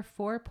Lawnmower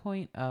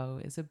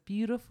 4.0 is a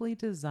beautifully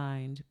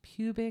designed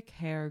pubic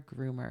hair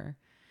groomer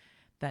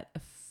that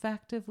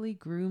effectively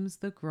grooms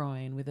the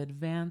groin with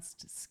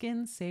advanced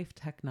skin-safe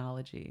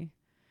technology.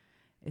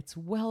 It's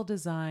well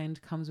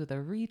designed, comes with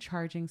a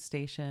recharging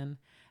station,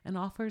 and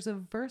offers a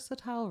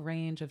versatile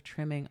range of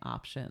trimming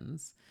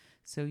options,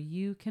 so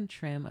you can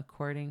trim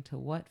according to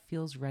what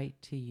feels right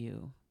to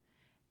you.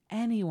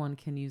 Anyone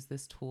can use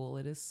this tool.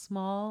 It is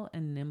small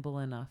and nimble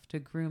enough to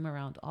groom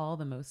around all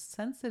the most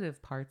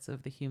sensitive parts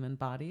of the human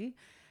body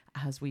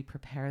as we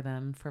prepare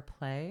them for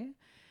play.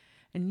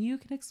 And you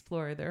can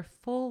explore their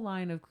full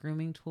line of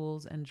grooming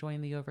tools and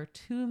join the over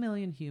 2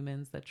 million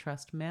humans that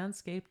trust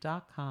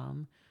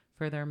manscaped.com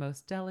for their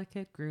most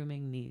delicate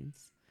grooming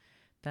needs.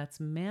 That's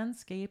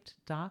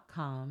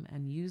manscaped.com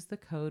and use the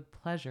code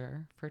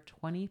PLEASURE for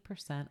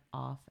 20%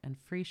 off and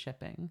free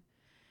shipping.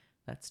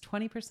 That's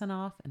 20%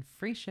 off and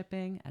free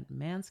shipping at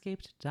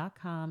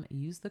manscaped.com.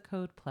 Use the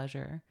code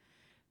PLEASURE.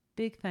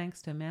 Big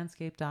thanks to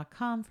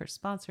manscaped.com for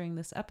sponsoring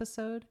this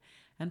episode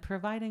and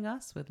providing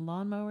us with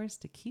lawnmowers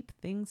to keep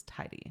things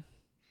tidy.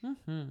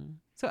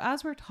 So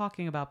as we're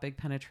talking about big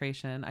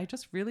penetration, I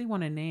just really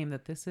want to name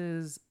that this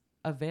is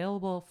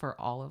available for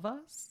all of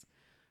us,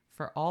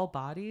 for all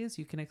bodies.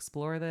 You can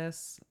explore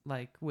this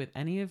like with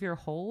any of your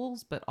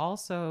holes, but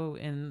also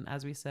in,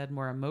 as we said,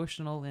 more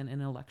emotional and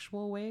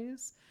intellectual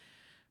ways.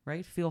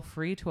 Right? Feel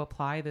free to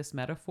apply this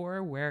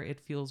metaphor where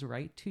it feels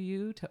right to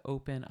you to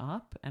open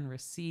up and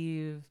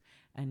receive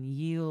and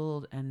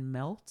yield and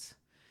melt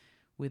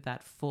with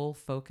that full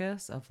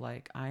focus of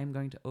like, I'm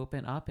going to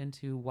open up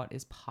into what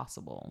is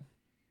possible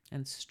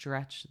and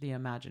stretch the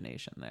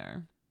imagination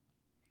there.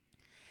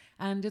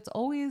 And it's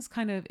always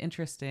kind of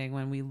interesting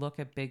when we look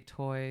at big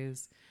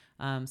toys.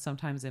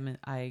 Sometimes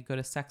I go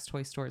to sex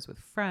toy stores with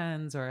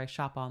friends or I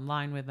shop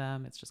online with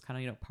them. It's just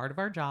kind of, part of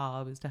our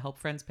job is to help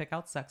friends pick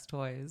out sex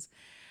toys.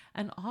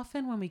 And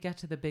often when we get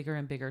to the bigger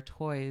and bigger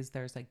toys,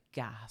 there's a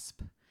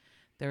gasp.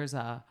 There's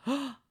a,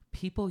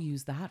 people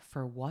use that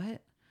for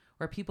what?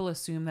 Or people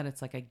assume that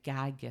it's like a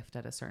gag gift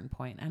at a certain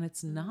point, and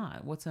it's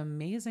not. What's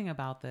amazing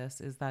about this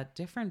is that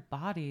different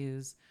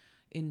bodies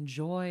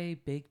enjoy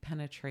big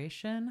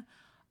penetration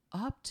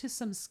up to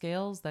some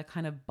scales that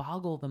kind of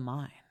boggle the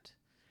mind.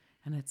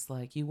 And it's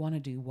like, you want to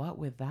do what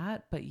with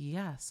that? But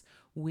yes,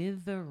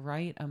 with the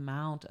right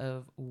amount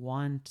of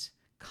want,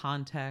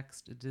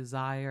 context,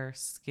 desire,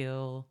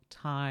 skill,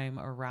 time,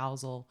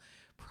 arousal,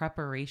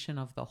 preparation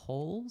of the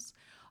holes,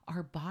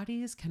 our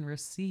bodies can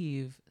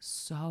receive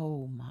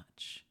so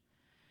much.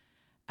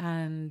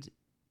 And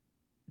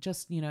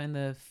just, in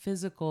the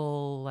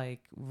physical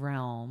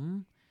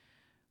realm,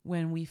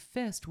 when we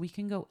fist, we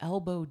can go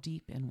elbow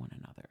deep in one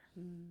another.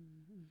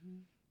 Mm-hmm.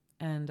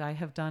 And I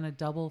have done a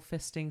double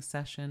fisting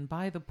session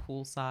by the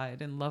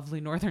poolside in lovely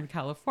Northern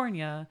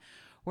California,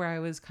 where I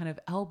was kind of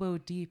elbow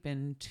deep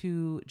in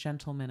 2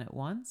 gentlemen at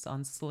once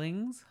on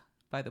slings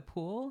by the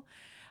pool.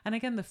 And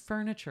again, the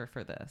furniture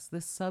for this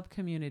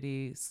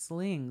sub-community,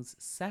 slings,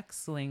 sex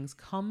slings,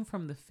 come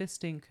from the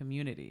fisting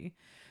community.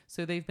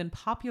 So they've been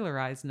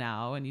popularized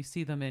now, and you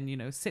see them in,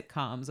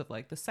 sitcoms of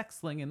like the sex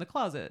sling in the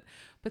closet.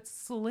 But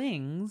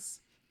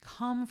slings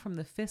come from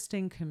the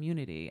fisting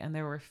community. And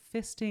there were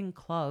fisting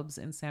clubs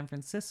in San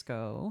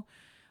Francisco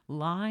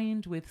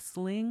lined with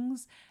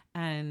slings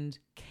and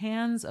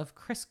cans of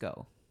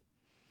Crisco,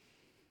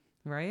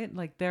 right?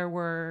 Like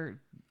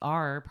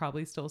are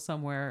probably still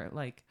somewhere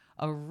like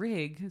a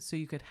rig so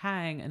you could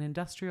hang an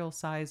industrial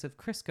size of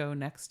Crisco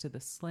next to the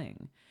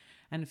sling.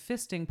 And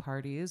fisting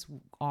parties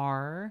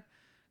are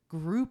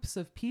groups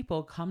of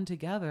people come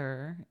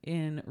together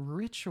in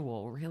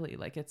ritual, really.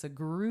 Like it's a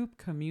group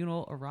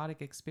communal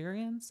erotic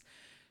experience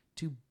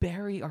to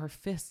bury our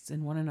fists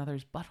in one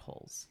another's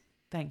buttholes.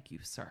 Thank you,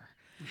 sir.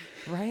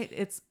 Right?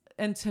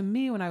 And to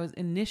me, when I was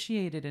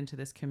initiated into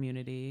this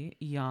community,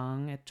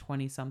 young at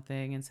 20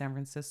 something in San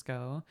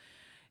Francisco,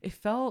 it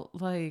felt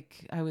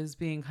like I was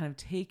being kind of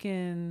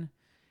taken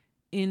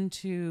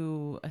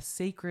into a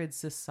sacred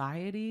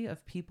society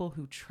of people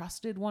who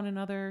trusted one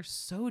another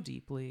so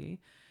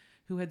deeply,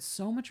 who had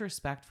so much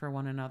respect for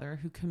one another,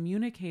 who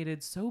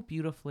communicated so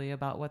beautifully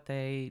about what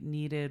they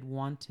needed,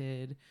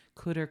 wanted,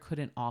 could or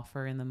couldn't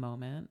offer in the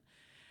moment.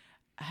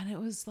 And it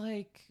was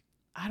like,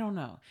 I don't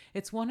know.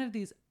 It's one of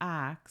these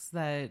acts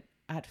that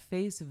at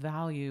face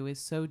value is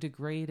so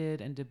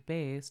degraded and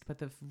debased, but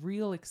the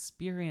real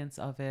experience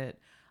of it,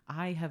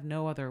 I have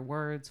no other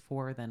words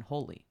for than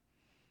holy.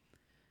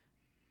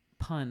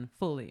 Pun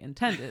fully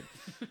intended.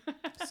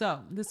 So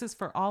this is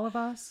for all of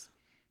us.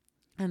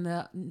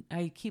 And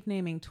I keep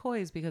naming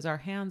toys because our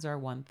hands are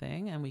one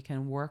thing and we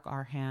can work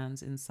our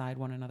hands inside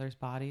one another's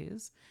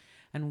bodies.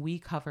 And we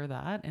cover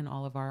that in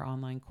all of our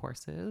online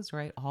courses,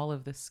 right? All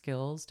of the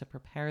skills to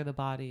prepare the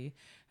body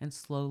and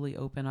slowly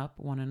open up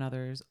one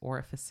another's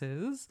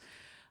orifices.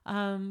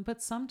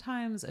 But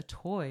sometimes a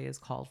toy is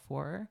called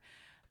for.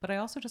 But I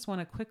also just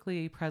want to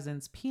quickly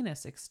presence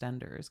penis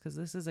extenders, because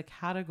this is a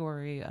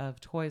category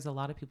of toys a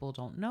lot of people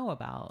don't know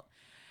about.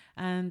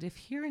 And if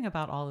hearing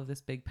about all of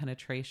this big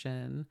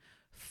penetration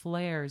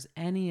flares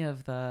any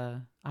of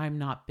the I'm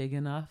not big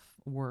enough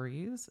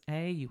worries,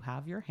 you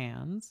have your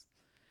hands,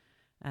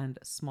 and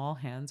small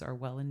hands are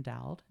well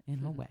endowed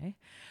in a way.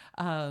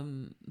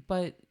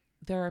 But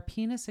there are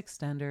penis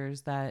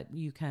extenders that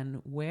you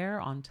can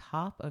wear on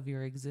top of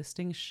your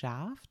existing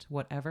shaft,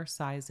 whatever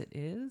size it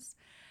is.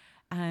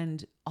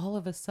 And all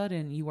of a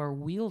sudden you are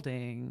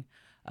wielding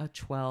a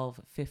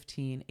 12,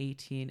 15,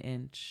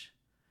 18-inch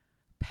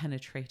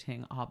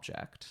penetrating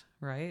object,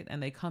 right?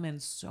 And they come in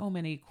so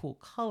many cool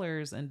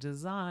colors and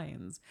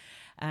designs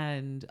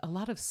and a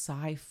lot of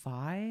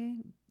sci-fi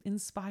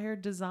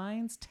inspired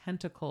designs,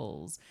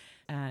 tentacles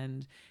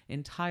and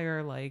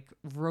entire like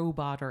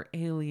robot or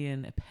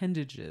alien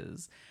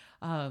appendages.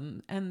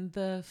 And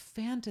the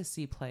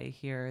fantasy play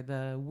here,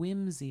 the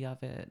whimsy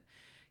of it,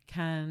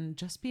 can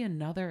just be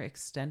another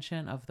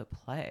extension of the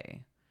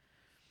play,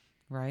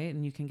 right?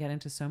 And you can get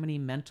into so many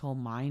mental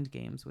mind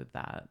games with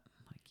that.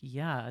 Like,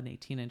 yeah, an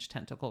 18-inch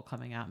tentacle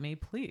coming at me,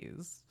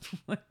 please.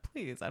 Like,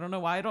 please. I don't know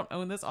why I don't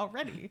own this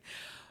already.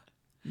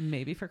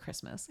 Maybe for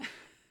Christmas.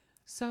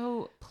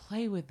 So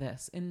play with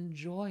this,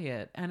 enjoy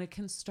it. And it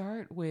can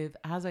start with,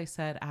 as I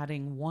said,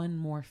 adding one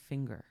more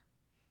finger.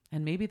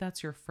 And maybe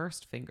that's your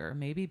first finger.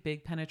 Maybe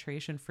big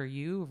penetration for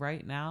you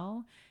right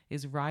now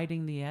is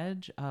riding the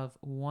edge of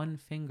one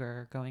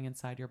finger going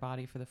inside your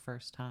body for the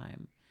first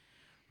time.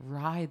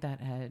 Ride that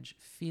edge,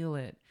 feel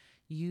it.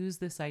 Use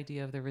this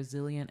idea of the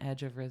resilient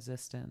edge of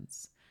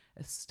resistance.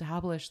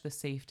 Establish the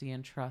safety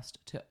and trust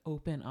to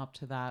open up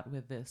to that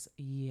with this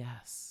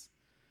yes.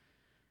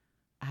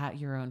 At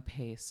your own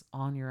pace,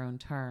 on your own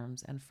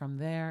terms. And from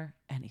there,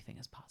 anything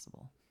is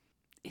possible.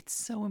 It's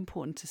so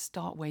important to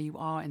start where you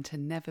are and to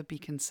never be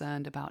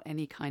concerned about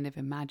any kind of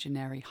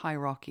imaginary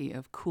hierarchy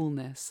of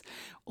coolness,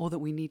 or that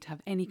we need to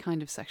have any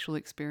kind of sexual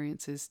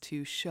experiences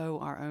to show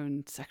our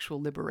own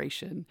sexual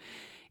liberation.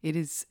 It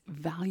is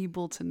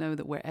valuable to know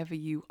that wherever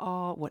you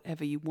are,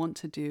 whatever you want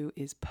to do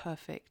is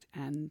perfect,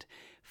 and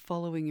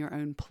following your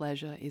own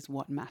pleasure is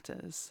what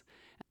matters.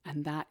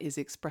 And that is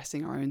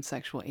expressing our own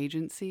sexual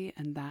agency,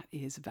 and that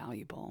is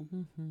valuable.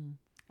 Mm-hmm.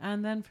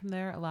 And then from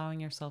there, allowing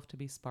yourself to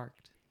be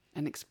sparked.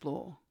 And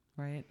explore.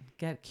 Right?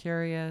 Get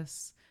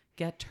curious,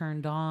 get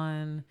turned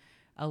on,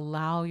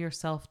 allow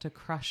yourself to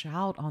crush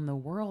out on the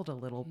world a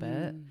little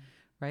bit,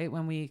 right?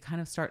 When we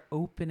kind of start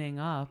opening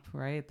up,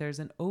 right? There's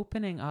an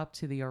opening up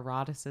to the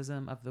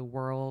eroticism of the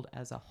world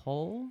as a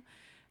whole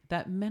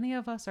that many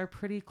of us are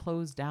pretty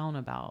closed down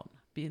about.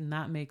 And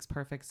that makes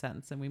perfect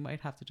sense. And we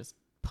might have to just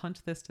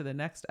punt this to the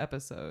next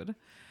episode.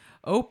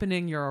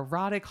 Opening your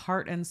erotic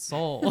heart and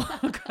soul.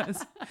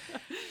 Because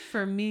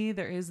for me,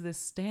 there is this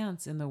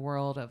stance in the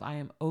world of I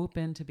am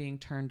open to being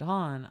turned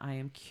on. I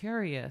am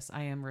curious.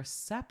 I am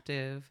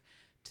receptive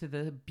to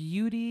the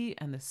beauty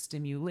and the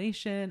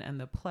stimulation and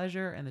the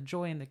pleasure and the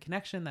joy and the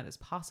connection that is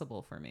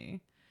possible for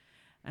me.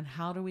 And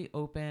how do we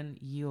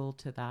yield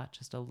to that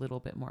just a little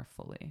bit more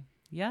fully?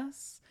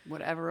 Yes?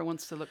 Whatever it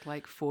wants to look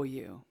like for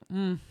you.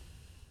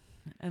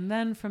 And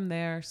then from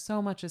there,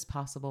 so much is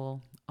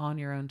possible on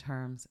your own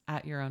terms,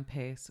 at your own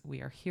pace. We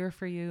are here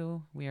for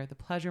you. We are the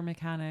Pleasure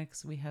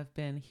Mechanics. We have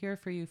been here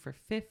for you for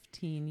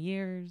 15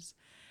 years,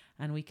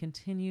 and we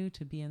continue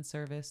to be in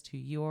service to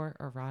your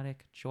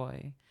erotic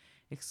joy.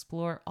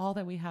 Explore all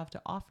that we have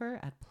to offer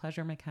at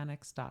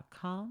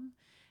pleasuremechanics.com.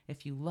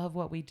 If you love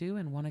what we do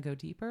and want to go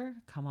deeper,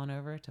 come on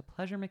over to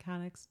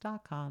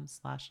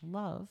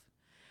pleasuremechanics.com/love.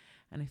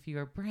 And if you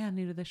are brand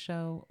new to the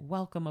show,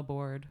 welcome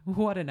aboard.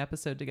 What an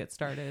episode to get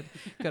started.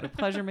 Go to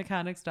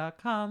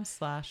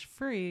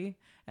pleasuremechanics.com/free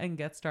and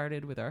get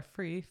started with our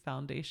free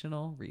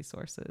foundational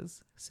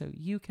resources so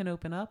you can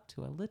open up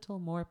to a little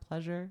more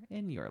pleasure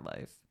in your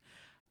life.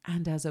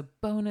 And as a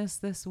bonus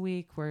this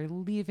week, we're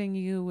leaving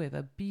you with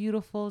a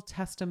beautiful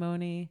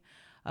testimony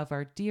of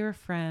our dear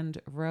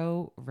friend,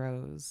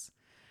 Rose.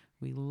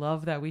 We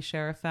love that we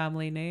share a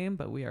family name,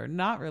 but we are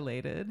not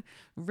related.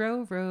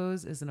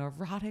 Rose is an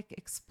erotic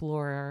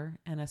explorer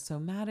and a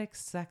somatic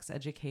sex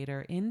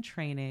educator in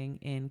training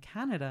in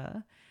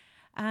Canada.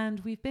 And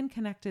we've been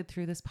connected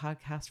through this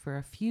podcast for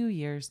a few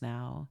years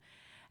now.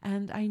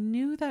 And I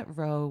knew that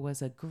Ro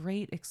was a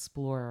great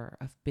explorer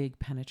of big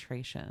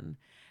penetration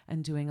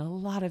and doing a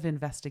lot of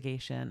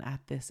investigation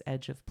at this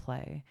edge of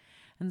play.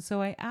 And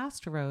so I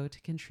asked Ro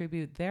to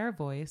contribute their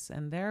voice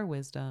and their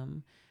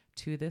wisdom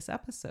to this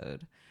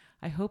episode.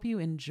 I hope you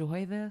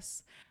enjoy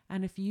this.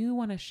 And if you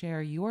want to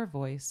share your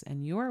voice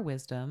and your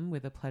wisdom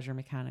with the Pleasure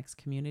Mechanics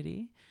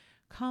community,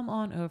 come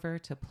on over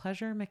to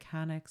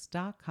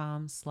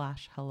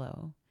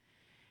pleasuremechanics.com/hello.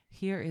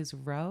 Here is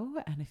Ro,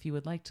 and if you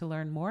would like to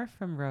learn more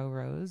from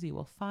Rose, you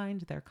will find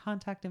their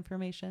contact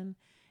information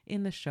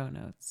in the show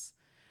notes.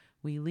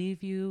 We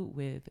leave you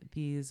with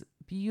these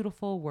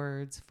beautiful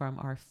words from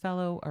our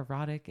fellow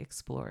erotic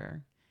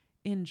explorer.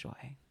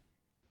 Enjoy.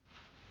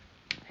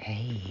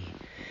 Hey,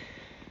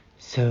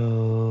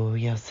 so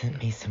y'all sent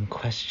me some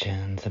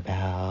questions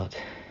about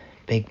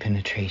big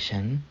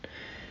penetration.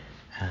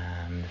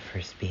 The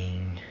first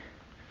being,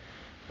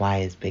 why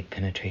is big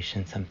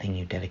penetration something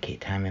you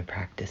dedicate time and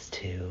practice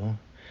to?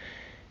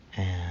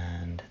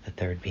 And the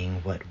third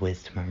being, what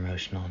wisdom or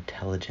emotional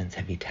intelligence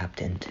have you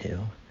tapped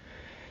into?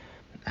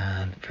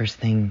 The first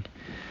thing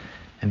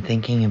I'm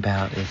thinking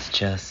about is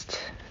just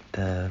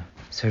the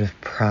sort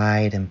of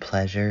pride and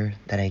pleasure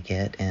that I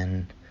get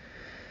in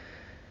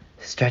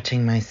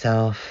stretching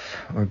myself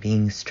or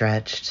being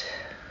stretched,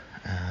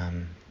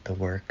 the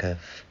work of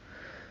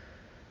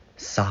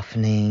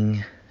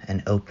softening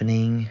and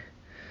opening.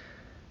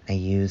 I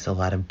use a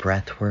lot of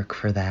breath work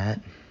for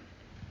that.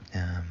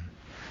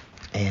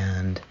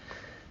 And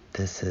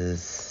this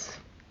is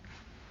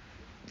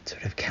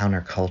sort of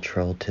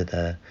countercultural to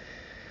the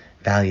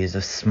values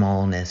of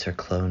smallness or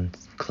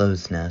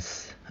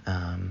closeness,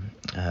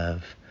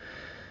 of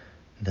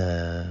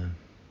the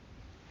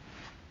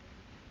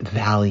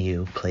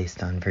value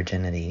placed on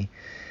virginity.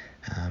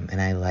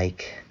 And I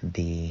like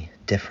the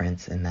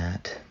difference in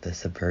that, the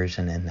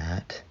subversion in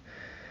that,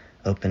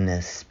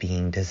 openness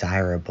being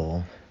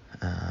desirable,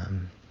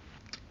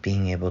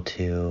 being able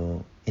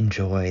to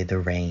enjoy the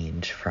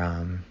range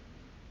from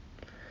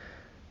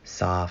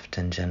soft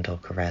and gentle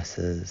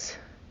caresses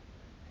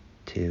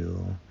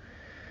to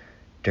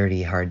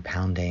dirty, hard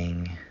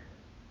pounding,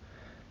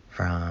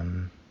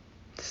 from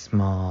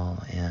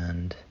small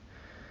and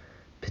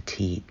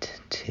petite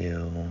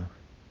to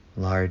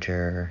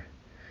larger,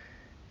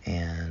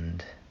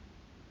 and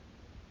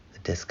the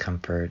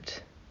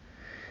discomfort,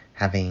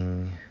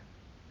 having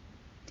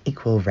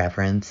equal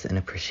reverence and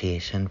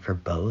appreciation for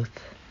both,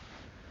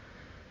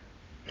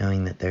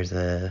 knowing that there's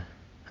a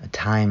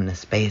time and a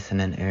space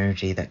and an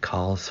energy that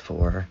calls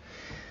for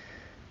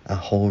a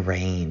whole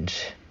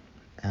range,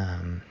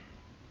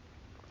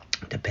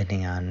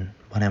 depending on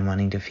what I'm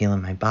wanting to feel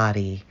in my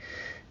body,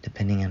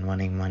 depending on what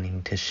I'm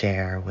wanting to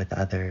share with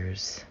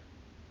others.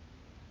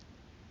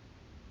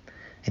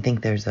 I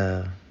think there's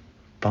a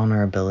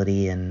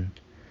vulnerability in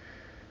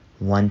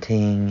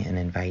wanting and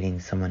inviting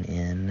someone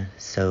in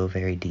so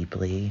very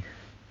deeply,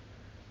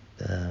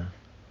 the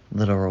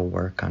literal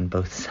work on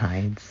both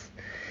sides,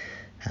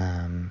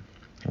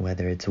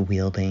 whether it's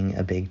wielding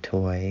a big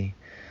toy,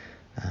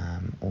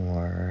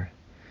 or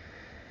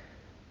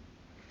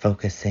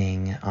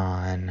focusing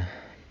on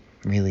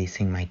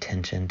releasing my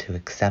tension to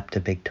accept a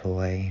big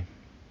toy,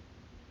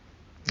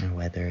 and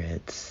whether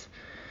it's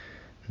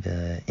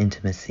the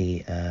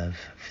intimacy of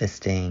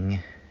fisting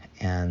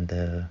and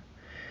the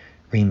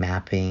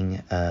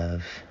remapping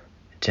of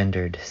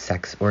gendered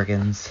sex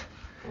organs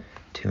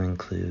to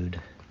include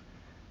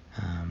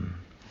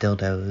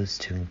dildos,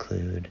 to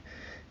include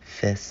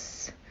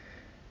fists.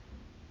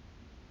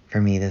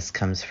 For me, this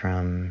comes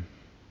from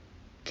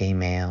gay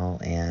male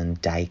and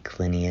dyke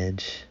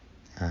lineage,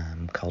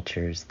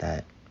 cultures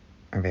that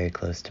are very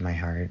close to my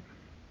heart.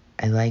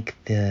 I like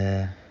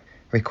the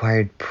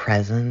required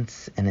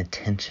presence and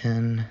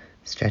attention.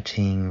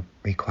 Stretching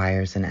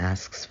requires and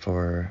asks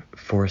for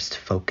forced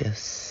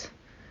focus.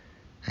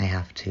 I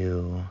have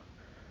to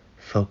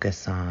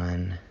focus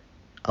on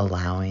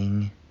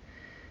allowing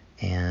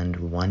and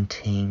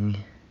wanting,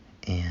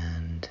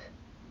 and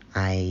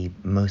I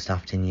most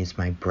often use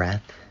my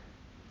breath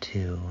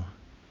to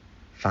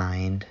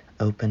find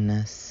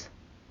openness.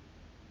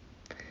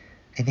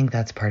 I think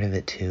that's part of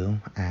it too.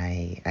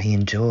 I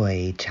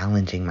enjoy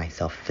challenging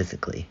myself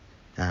physically,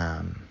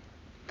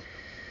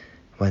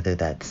 whether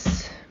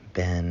that's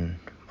been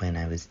when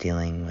I was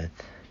dealing with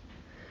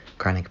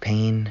chronic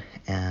pain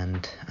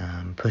and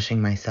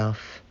pushing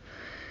myself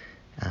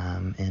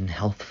in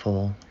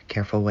healthful,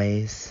 careful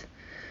ways,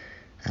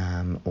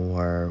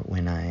 or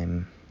when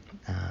I'm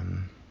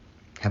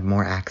have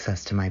more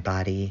access to my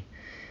body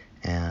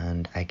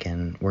and I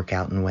can work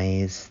out in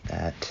ways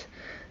that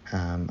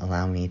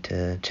allow me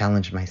to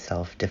challenge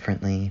myself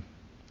differently.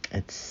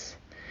 It's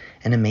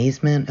an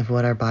amazement of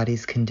what our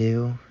bodies can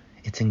do.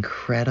 It's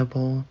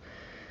incredible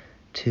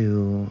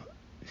to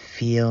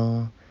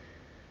feel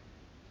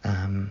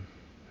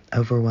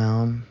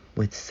overwhelmed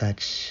with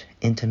such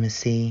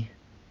intimacy,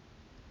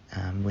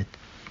 with,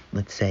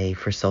 let's say,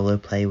 for solo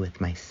play with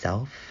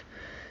myself,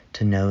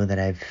 to know that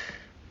I've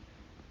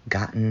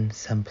gotten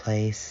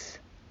someplace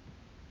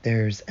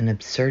There's an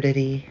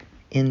absurdity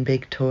in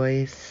big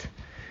toys.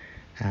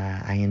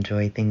 I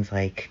enjoy things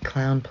like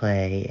clown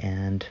play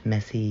and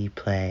messy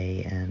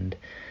play, and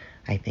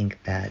I think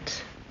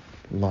that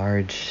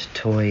large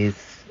toys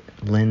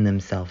lend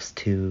themselves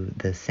to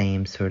the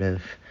same sort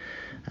of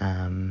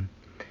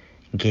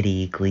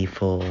giddy,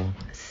 gleeful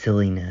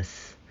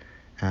silliness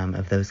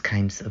of those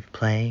kinds of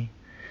play.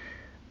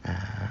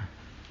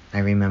 I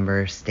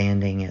remember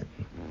standing at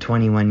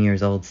 21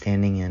 years old,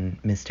 standing in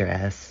Mr.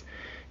 S,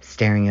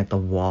 staring at the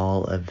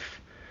wall of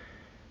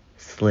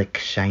slick,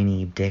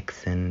 shiny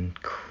dicks and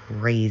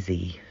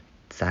crazy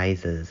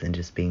sizes and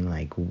just being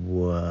like,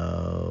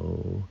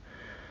 whoa.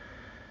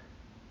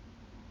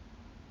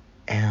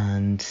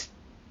 And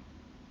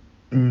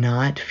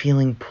not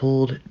feeling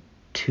pulled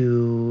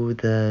to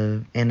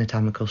the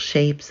anatomical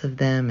shapes of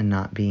them and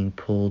not being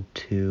pulled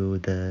to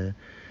the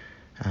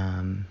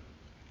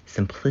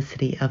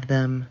simplicity of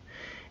them.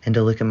 And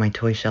to look at my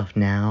toy shelf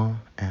now,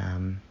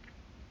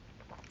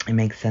 it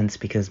makes sense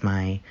because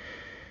my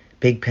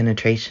big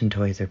penetration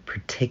toys are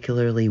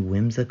particularly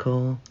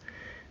whimsical.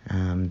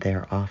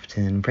 They're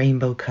often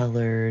rainbow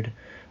colored,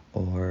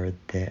 or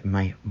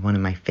one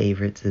of my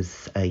favorites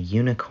is a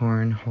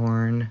unicorn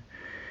horn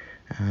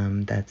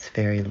that's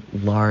very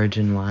large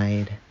and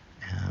wide.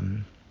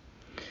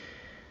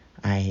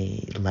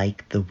 I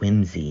like the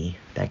whimsy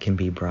that can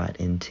be brought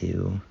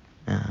into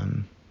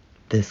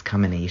this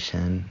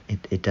combination.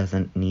 It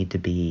doesn't need to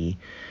be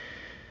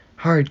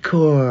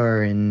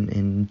hardcore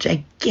and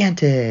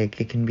gigantic.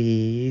 It can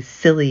be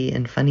silly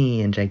and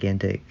funny and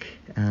gigantic.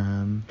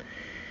 And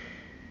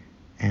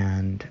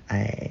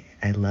I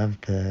love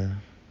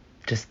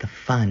just the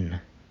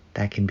fun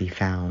that can be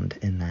found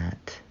in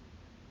that.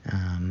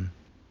 I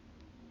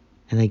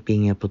like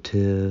being able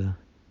to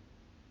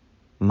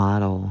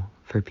model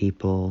for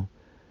people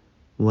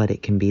what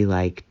it can be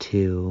like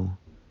to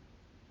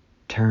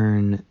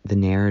turn the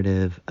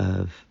narrative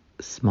of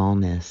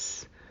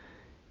smallness,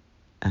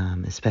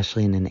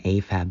 especially in an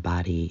AFAB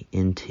body,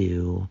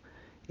 into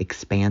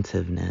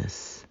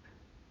expansiveness,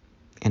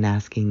 and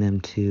asking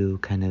them to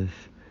kind of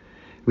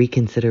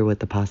reconsider what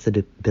the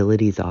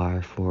possibilities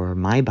are for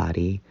my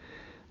body,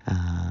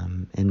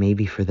 and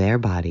maybe for their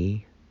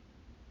body.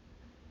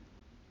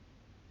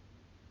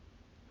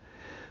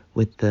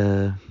 With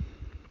the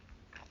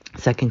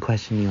second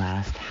question you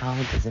asked, how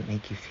does it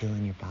make you feel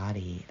in your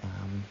body?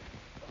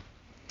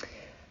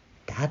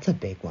 That's a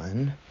big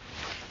one.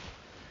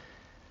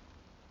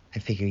 I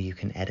figure you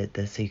can edit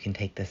this so you can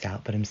take this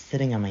out, but I'm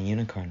sitting on my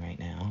unicorn right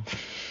now.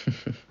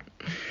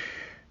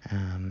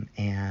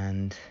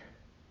 And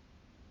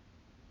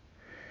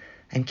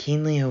I'm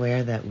keenly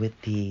aware that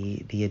with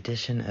the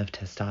addition of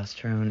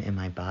testosterone in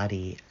my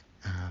body,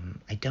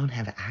 I don't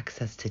have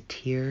access to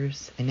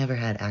tears. I never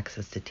had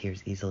access to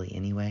tears easily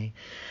anyway.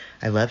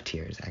 I love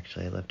tears,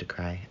 actually. I love to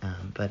cry.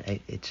 But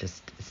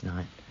it's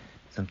not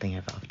something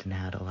I've often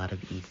had a lot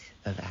of ease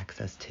of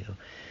access to.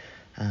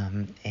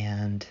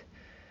 And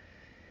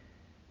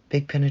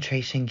big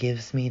penetration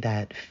gives me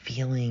that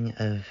feeling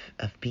of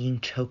being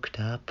choked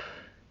up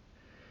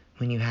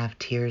when you have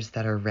tears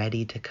that are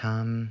ready to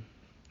come,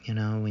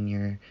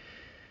 when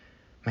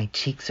my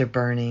cheeks are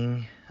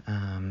burning,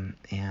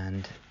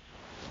 and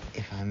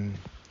if I'm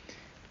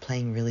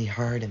playing really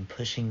hard and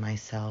pushing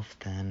myself,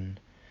 then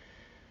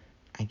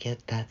I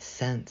get that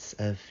sense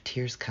of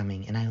tears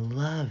coming. And I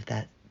love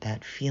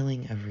that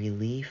feeling of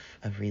relief,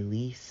 of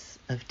release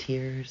of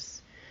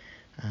tears,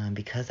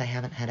 because I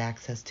haven't had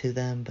access to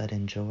them, but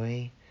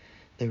enjoy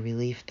the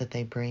relief that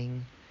they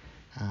bring.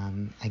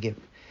 I get,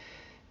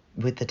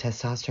 with the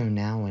testosterone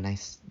now, when I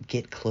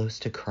get close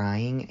to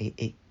crying,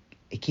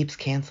 it keeps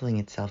canceling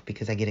itself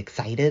because I get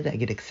excited. I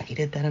get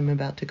excited that I'm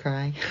about to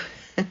cry.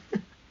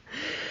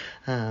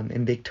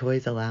 And big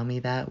toys allow me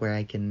that, where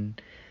I can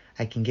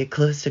get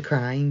close to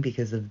crying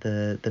because of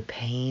the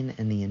pain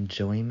and the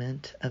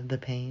enjoyment of the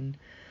pain.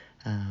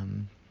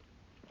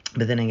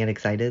 But then I get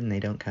excited and they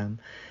don't come.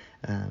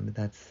 But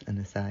that's an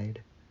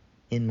aside.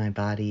 In my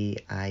body,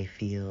 I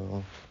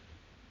feel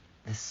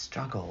this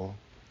struggle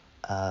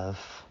of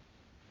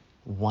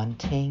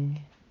wanting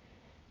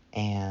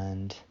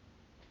and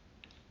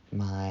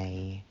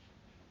my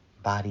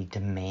body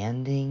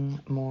demanding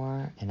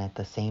more, and at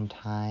the same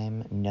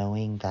time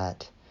knowing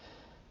that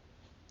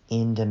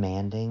in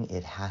demanding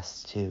it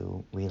has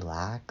to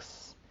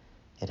relax,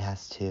 it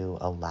has to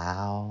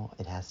allow,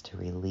 it has to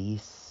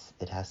release,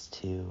 it has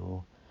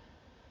to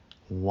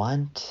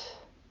want.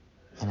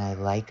 And I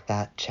like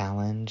that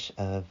challenge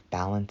of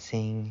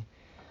balancing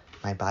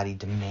my body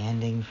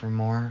demanding for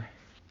more.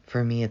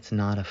 For me, it's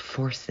not a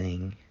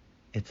forcing,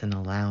 it's an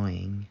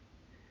allowing.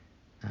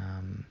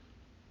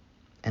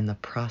 And the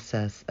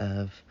process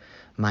of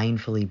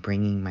mindfully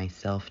bringing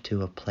myself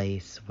to a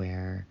place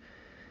where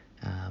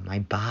my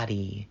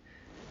body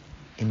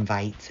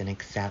invites and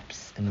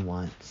accepts and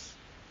wants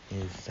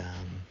is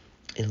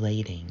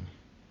elating,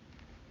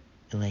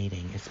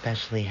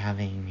 especially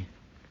having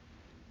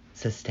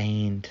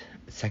sustained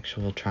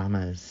sexual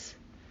traumas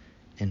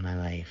in my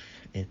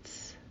life.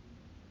 It's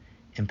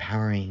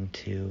empowering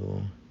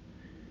to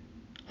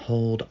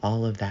hold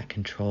all of that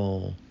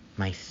control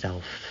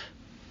myself,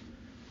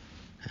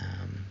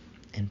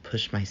 and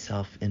push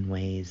myself in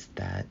ways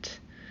that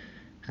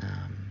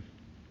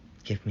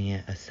give me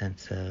a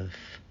sense of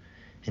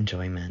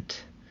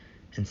enjoyment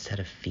instead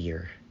of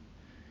fear.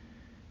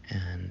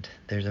 And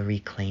there's a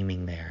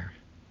reclaiming there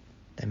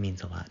that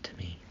means a lot to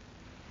me.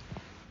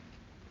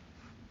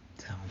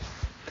 So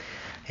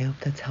I hope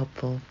that's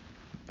helpful.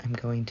 I'm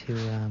going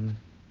to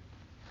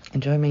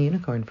enjoy my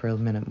unicorn for a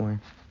minute more.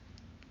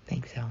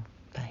 Thanks, Elle.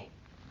 Bye.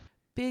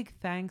 Big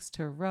thanks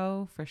to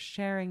Ro for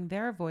sharing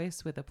their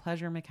voice with the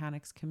Pleasure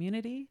Mechanics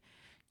community.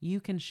 You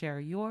can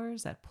share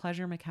yours at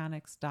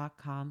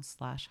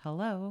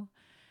pleasuremechanics.com/hello.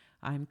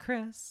 I'm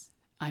Chris.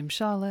 I'm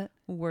Charlotte,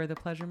 We're the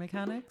Pleasure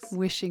Mechanics.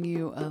 wishing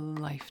you a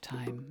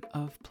lifetime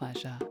of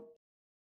pleasure.